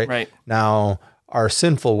Spirit, right? Right. Now, our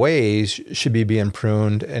sinful ways should be being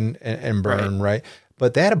pruned and burned, right?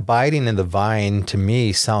 But that abiding in the vine, to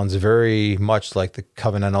me, sounds very much like the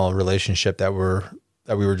covenantal relationship that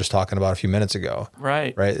we were just talking about a few minutes ago.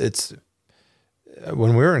 Right. Right. It's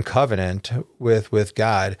when we're in covenant with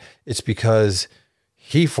God, it's because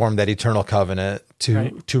he formed that eternal covenant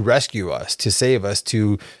to rescue us, to save us,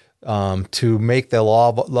 to make the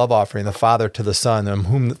love offering, the Father to the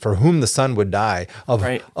Son, for whom the Son would die,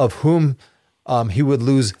 of whom he would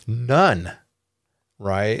lose none.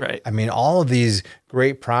 Right. All of these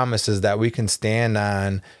great promises that we can stand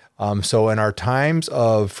on. So in our times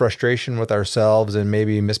of frustration with ourselves and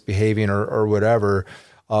maybe misbehaving or whatever,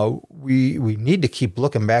 we need to keep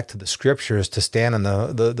looking back to the Scriptures to stand on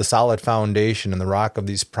the solid foundation and the rock of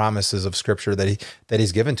these promises of Scripture that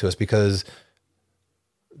he's given to us, because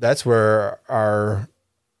that's where our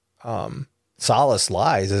solace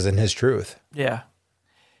lies, is in his truth. Yeah,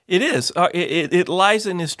 it is. It lies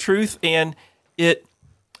in his truth, and it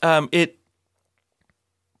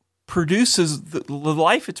produces the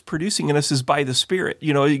life it's producing in us is by the Spirit.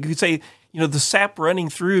 You could say, the sap running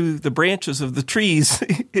through the branches of the trees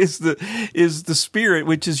is the Spirit,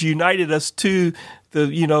 which has united us to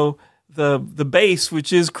the base,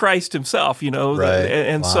 which is Christ himself, Right.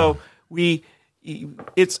 And wow. So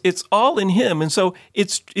it's all in him. And so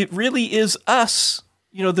it really is us.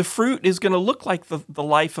 The fruit is going to look like the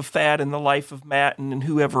life of Thad and the life of Matt and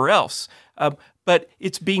whoever else. But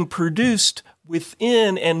it's being produced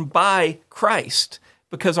within and by Christ,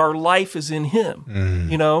 because our life is in him,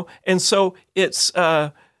 And so it's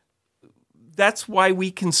that's why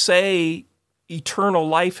we can say eternal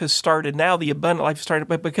life has started now, the abundant life has started,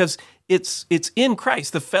 but because it's in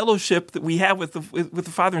Christ. The fellowship that we have with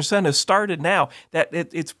the Father and Son has started now, that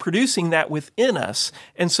it's producing that within us.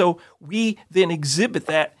 And so we then exhibit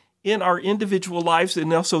that in our individual lives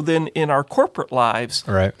and also then in our corporate lives.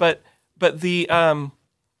 Right. But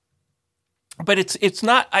it's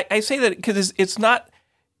not, I say that because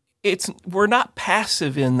we're not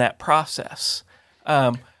passive in that process,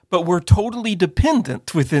 but we're totally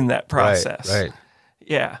dependent within that process. Right.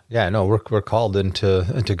 Yeah. Yeah. No, we're called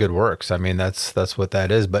into good works. That's what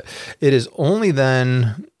that is. But it is only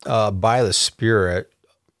then by the Spirit.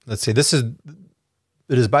 Let's say it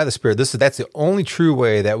is by the Spirit. That's the only true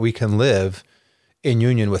way that we can live in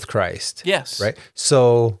union with Christ. Yes. Right.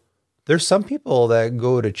 So there's some people that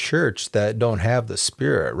go to church that don't have the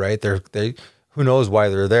Spirit, right? They who knows why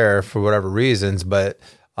they're there, for whatever reasons, but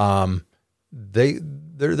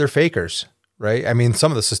they're fakers, right?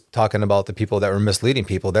 Some of this is talking about the people that were misleading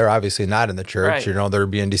people. They're obviously not in the church, right. They're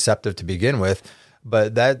being deceptive to begin with,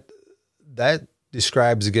 but that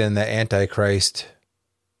describes again the Antichrist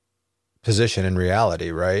position in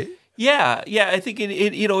reality, right? Yeah. I think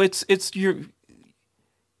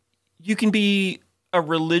you can be a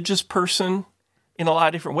religious person in a lot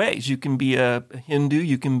of different ways. You can be a Hindu,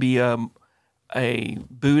 you can be a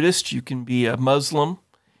Buddhist, you can be a Muslim,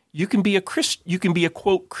 you can be a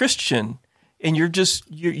quote Christian, and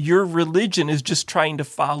your religion is just trying to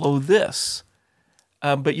follow this.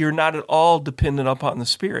 But you're not at all dependent upon the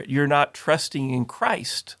Spirit. You're not trusting in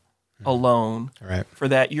Christ alone for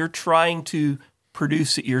that. You're trying to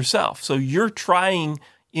produce it yourself. So you're trying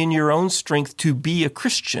in your own strength to be a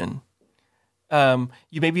Christian. You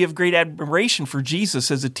maybe have great admiration for Jesus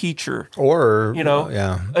as a teacher, but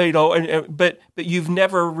you've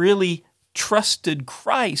never really trusted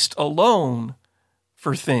Christ alone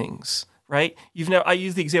for things. Right? I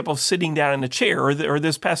use the example of sitting down in a chair, or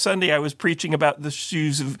this past Sunday I was preaching about the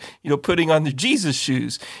shoes of, putting on the Jesus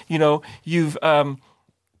shoes. You've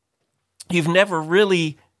never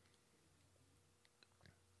really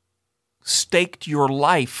staked your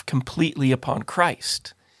life completely upon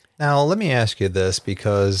Christ. Now, let me ask you this,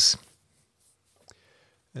 because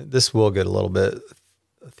this will get a little bit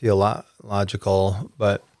theological,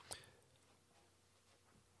 but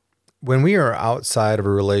when we are outside of a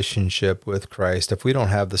relationship with Christ, if we don't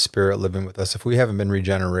have the Spirit living with us, if we haven't been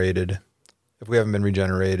regenerated,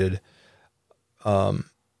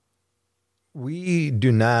 we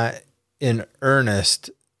do not in earnest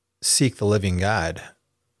seek the living God,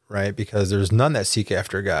 right? Because there's none that seek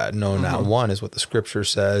after God. No, not one is what the Scripture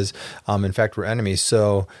says. In fact, we're enemies.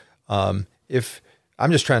 So if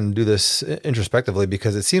I'm just trying to do this introspectively,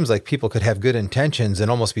 because it seems like people could have good intentions and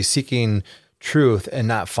almost be seeking truth and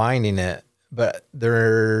not finding it, but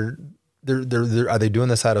are they doing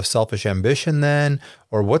this out of selfish ambition then,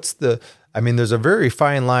 or what's there's a very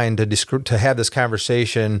fine line to have this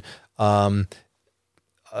conversation,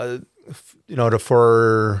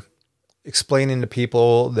 for explaining to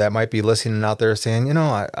people that might be listening out there saying,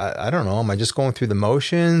 I don't know, am I just going through the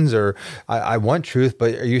motions, or I want truth,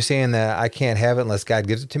 but are you saying that I can't have it unless God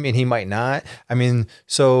gives it to me, and He might not?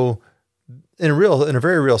 So in a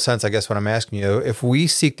very real sense, I guess what I'm asking you, if we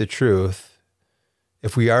seek the truth,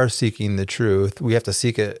 if we are seeking the truth, we have to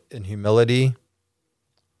seek it in humility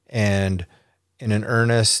and in an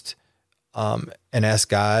earnest, and ask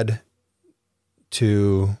God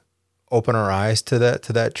to open our eyes to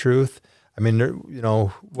that truth.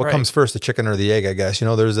 What comes first, the chicken or the egg, I guess?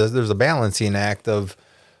 There's a balancing act of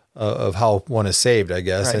how one is saved, I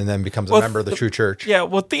guess, and then becomes a member of the true church. Yeah,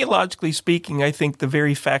 well, theologically speaking, I think the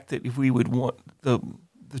very fact that if we would want the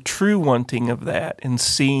true wanting of that, and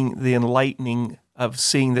seeing the enlightening of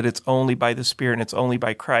seeing that it's only by the Spirit and it's only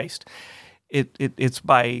by Christ, it's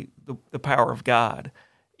by the power of God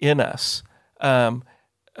in us. But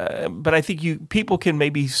I think people can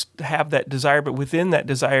maybe have that desire, but within that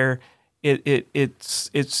desire,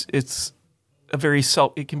 it's a very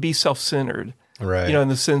it can be self-centered. Right. In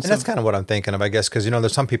the sense and that's kind of what I'm thinking of, I guess, because,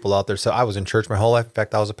 there's some people out there. So I was in church my whole life. In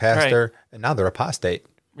fact, I was a pastor, and now they're apostate.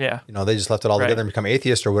 Yeah. They just left it all together and become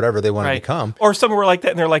atheist or whatever they want to become. Or some were like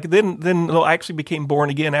that, and they're like, then I actually became born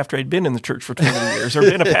again after I'd been in the church for 20 years or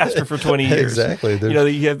been a pastor for 20 years. Exactly.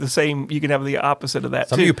 You have you can have the opposite of that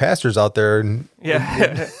some too. of you pastors out there.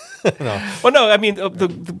 Yeah. No. Well, no,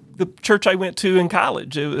 the church I went to in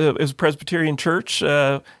college, it was a Presbyterian church.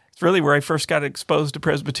 It's really where I first got exposed to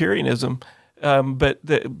Presbyterianism. But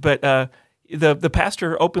the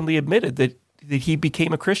pastor openly admitted that he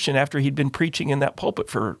became a Christian after he'd been preaching in that pulpit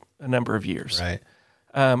for a number of years. Right.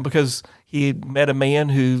 Because he had met a man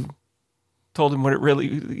who told him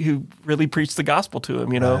who really preached the gospel to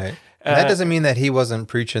him, Right. And that doesn't mean that he wasn't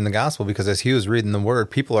preaching the gospel, because as he was reading the word,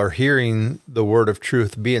 people are hearing the word of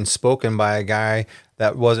truth being spoken by a guy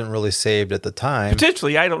that wasn't really saved at the time.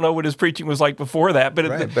 Potentially, I don't know what his preaching was like before that,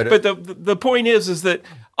 but the point is that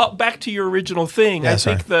back to your original thing. Yeah, I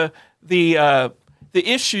think the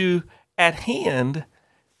issue at hand,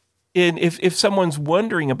 if someone's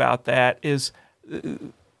wondering about that, is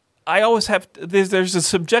I always have there's a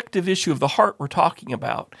subjective issue of the heart we're talking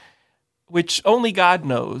about, which only God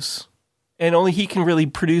knows. And only He can really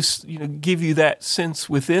produce, give you that sense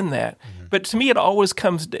within that. Mm-hmm. But to me, it always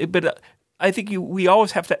comes. But I think we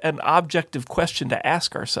always have an objective question to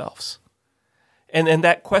ask ourselves, and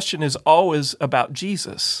that question is always about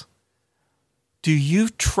Jesus. Do you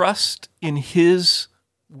trust in His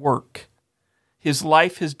work, His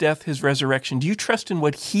life, His death, His resurrection? Do you trust in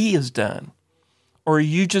what He has done, or are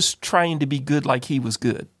you just trying to be good like He was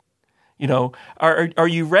good? Are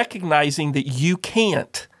you recognizing that you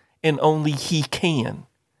can't? And only He can.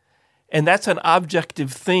 And that's an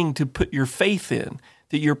objective thing to put your faith in,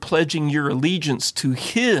 that you're pledging your allegiance to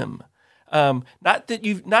Him. Not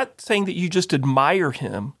saying that you just admire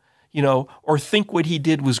Him. or think what he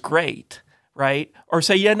did was great, right? Or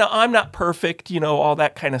say, yeah, no, I'm not perfect, all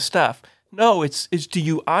that kind of stuff. No, it's do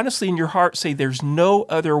you honestly in your heart say there's no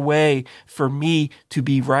other way for me to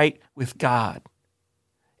be right with God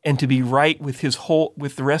and to be right with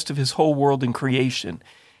with the rest of his whole world and creation?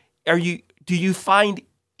 Do you find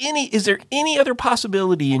is there any other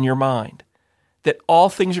possibility in your mind that all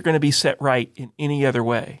things are going to be set right in any other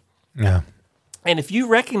way? Yeah. And if you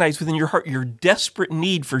recognize within your heart your desperate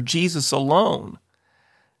need for Jesus alone,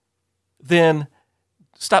 then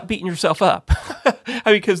stop beating yourself up.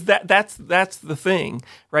 Because that's the thing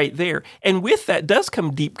right there. And with that does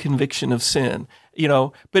come deep conviction of sin,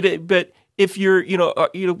 but if you're,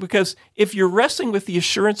 because if you're wrestling with the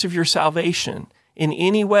assurance of your salvation in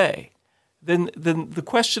any way, then the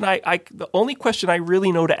question the only question I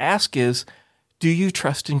really know to ask is, do you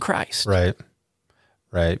trust in Christ? Right.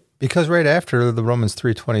 Because right after the Romans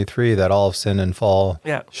 3:23, that all have sinned and fall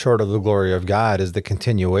short of the glory of God, is the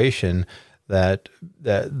continuation that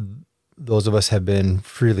those of us have been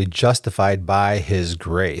freely justified by his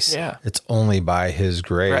grace. Yeah. It's only by his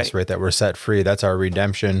grace, right, that we're set free. That's our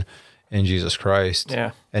redemption in Jesus Christ.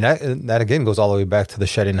 Yeah. And that again goes all the way back to the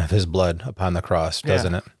shedding of his blood upon the cross,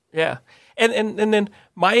 doesn't it? Yeah. And then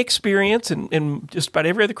my experience and just about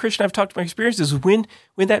every other Christian I've talked to, my experience is when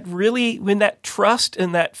that trust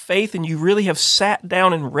and that faith and you really have sat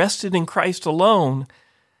down and rested in Christ alone,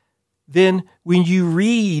 then when you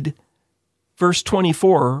read verse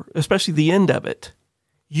 24, especially the end of it,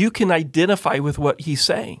 you can identify with what he's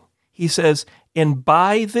saying. He says, and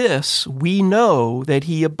by this we know that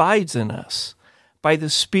he abides in us, by the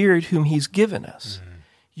Spirit whom he's given us. Mm-hmm.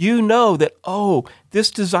 You know that, this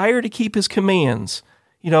desire to keep his commands,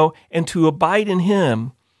 and to abide in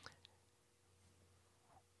him,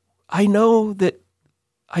 I know that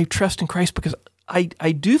I trust in Christ because I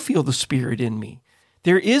do feel the Spirit in me.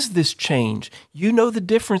 There is this change. You know the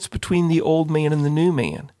difference between the old man and the new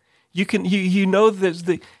man. You know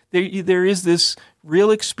that there is this real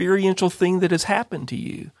experiential thing that has happened to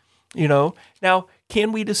you. Now,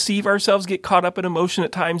 can we deceive ourselves, get caught up in emotion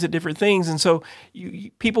at times at different things? And so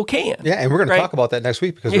people can. Yeah, and we're going to talk about that next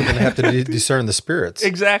week because we're going to have to discern the spirits.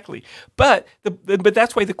 Exactly. But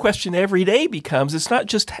that's why the question every day becomes, it's not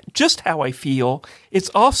just how I feel, it's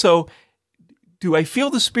also, do I feel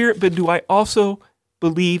the Spirit, but do I also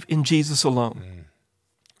believe in Jesus alone?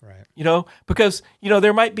 Right. Because,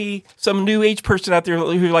 there might be some new age person out there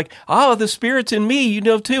who's like, the Spirit's in me,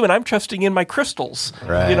 too, and I'm trusting in my crystals,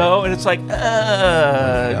 right. And it's like,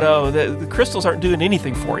 no, the crystals aren't doing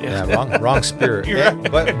anything for you. Yeah, wrong spirit.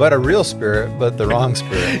 But a real spirit, but the wrong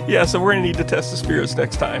spirit. Yeah, so we're going to need to test the spirits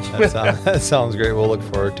next time. That sounds great. We'll look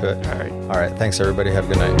forward to it. All right. Thanks, everybody. Have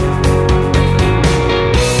a good night.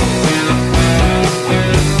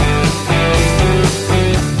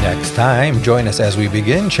 Next time, join us as we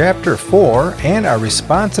begin Chapter 4 and our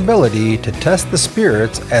responsibility to test the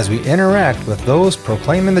spirits as we interact with those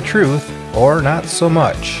proclaiming the truth or not so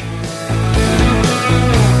much.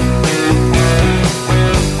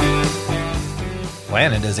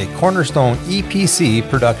 Planet is a Cornerstone EPC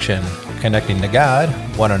production, connecting to God,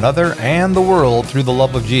 one another, and the world through the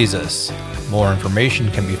love of Jesus. More information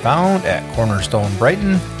can be found at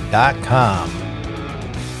cornerstonebrighton.com.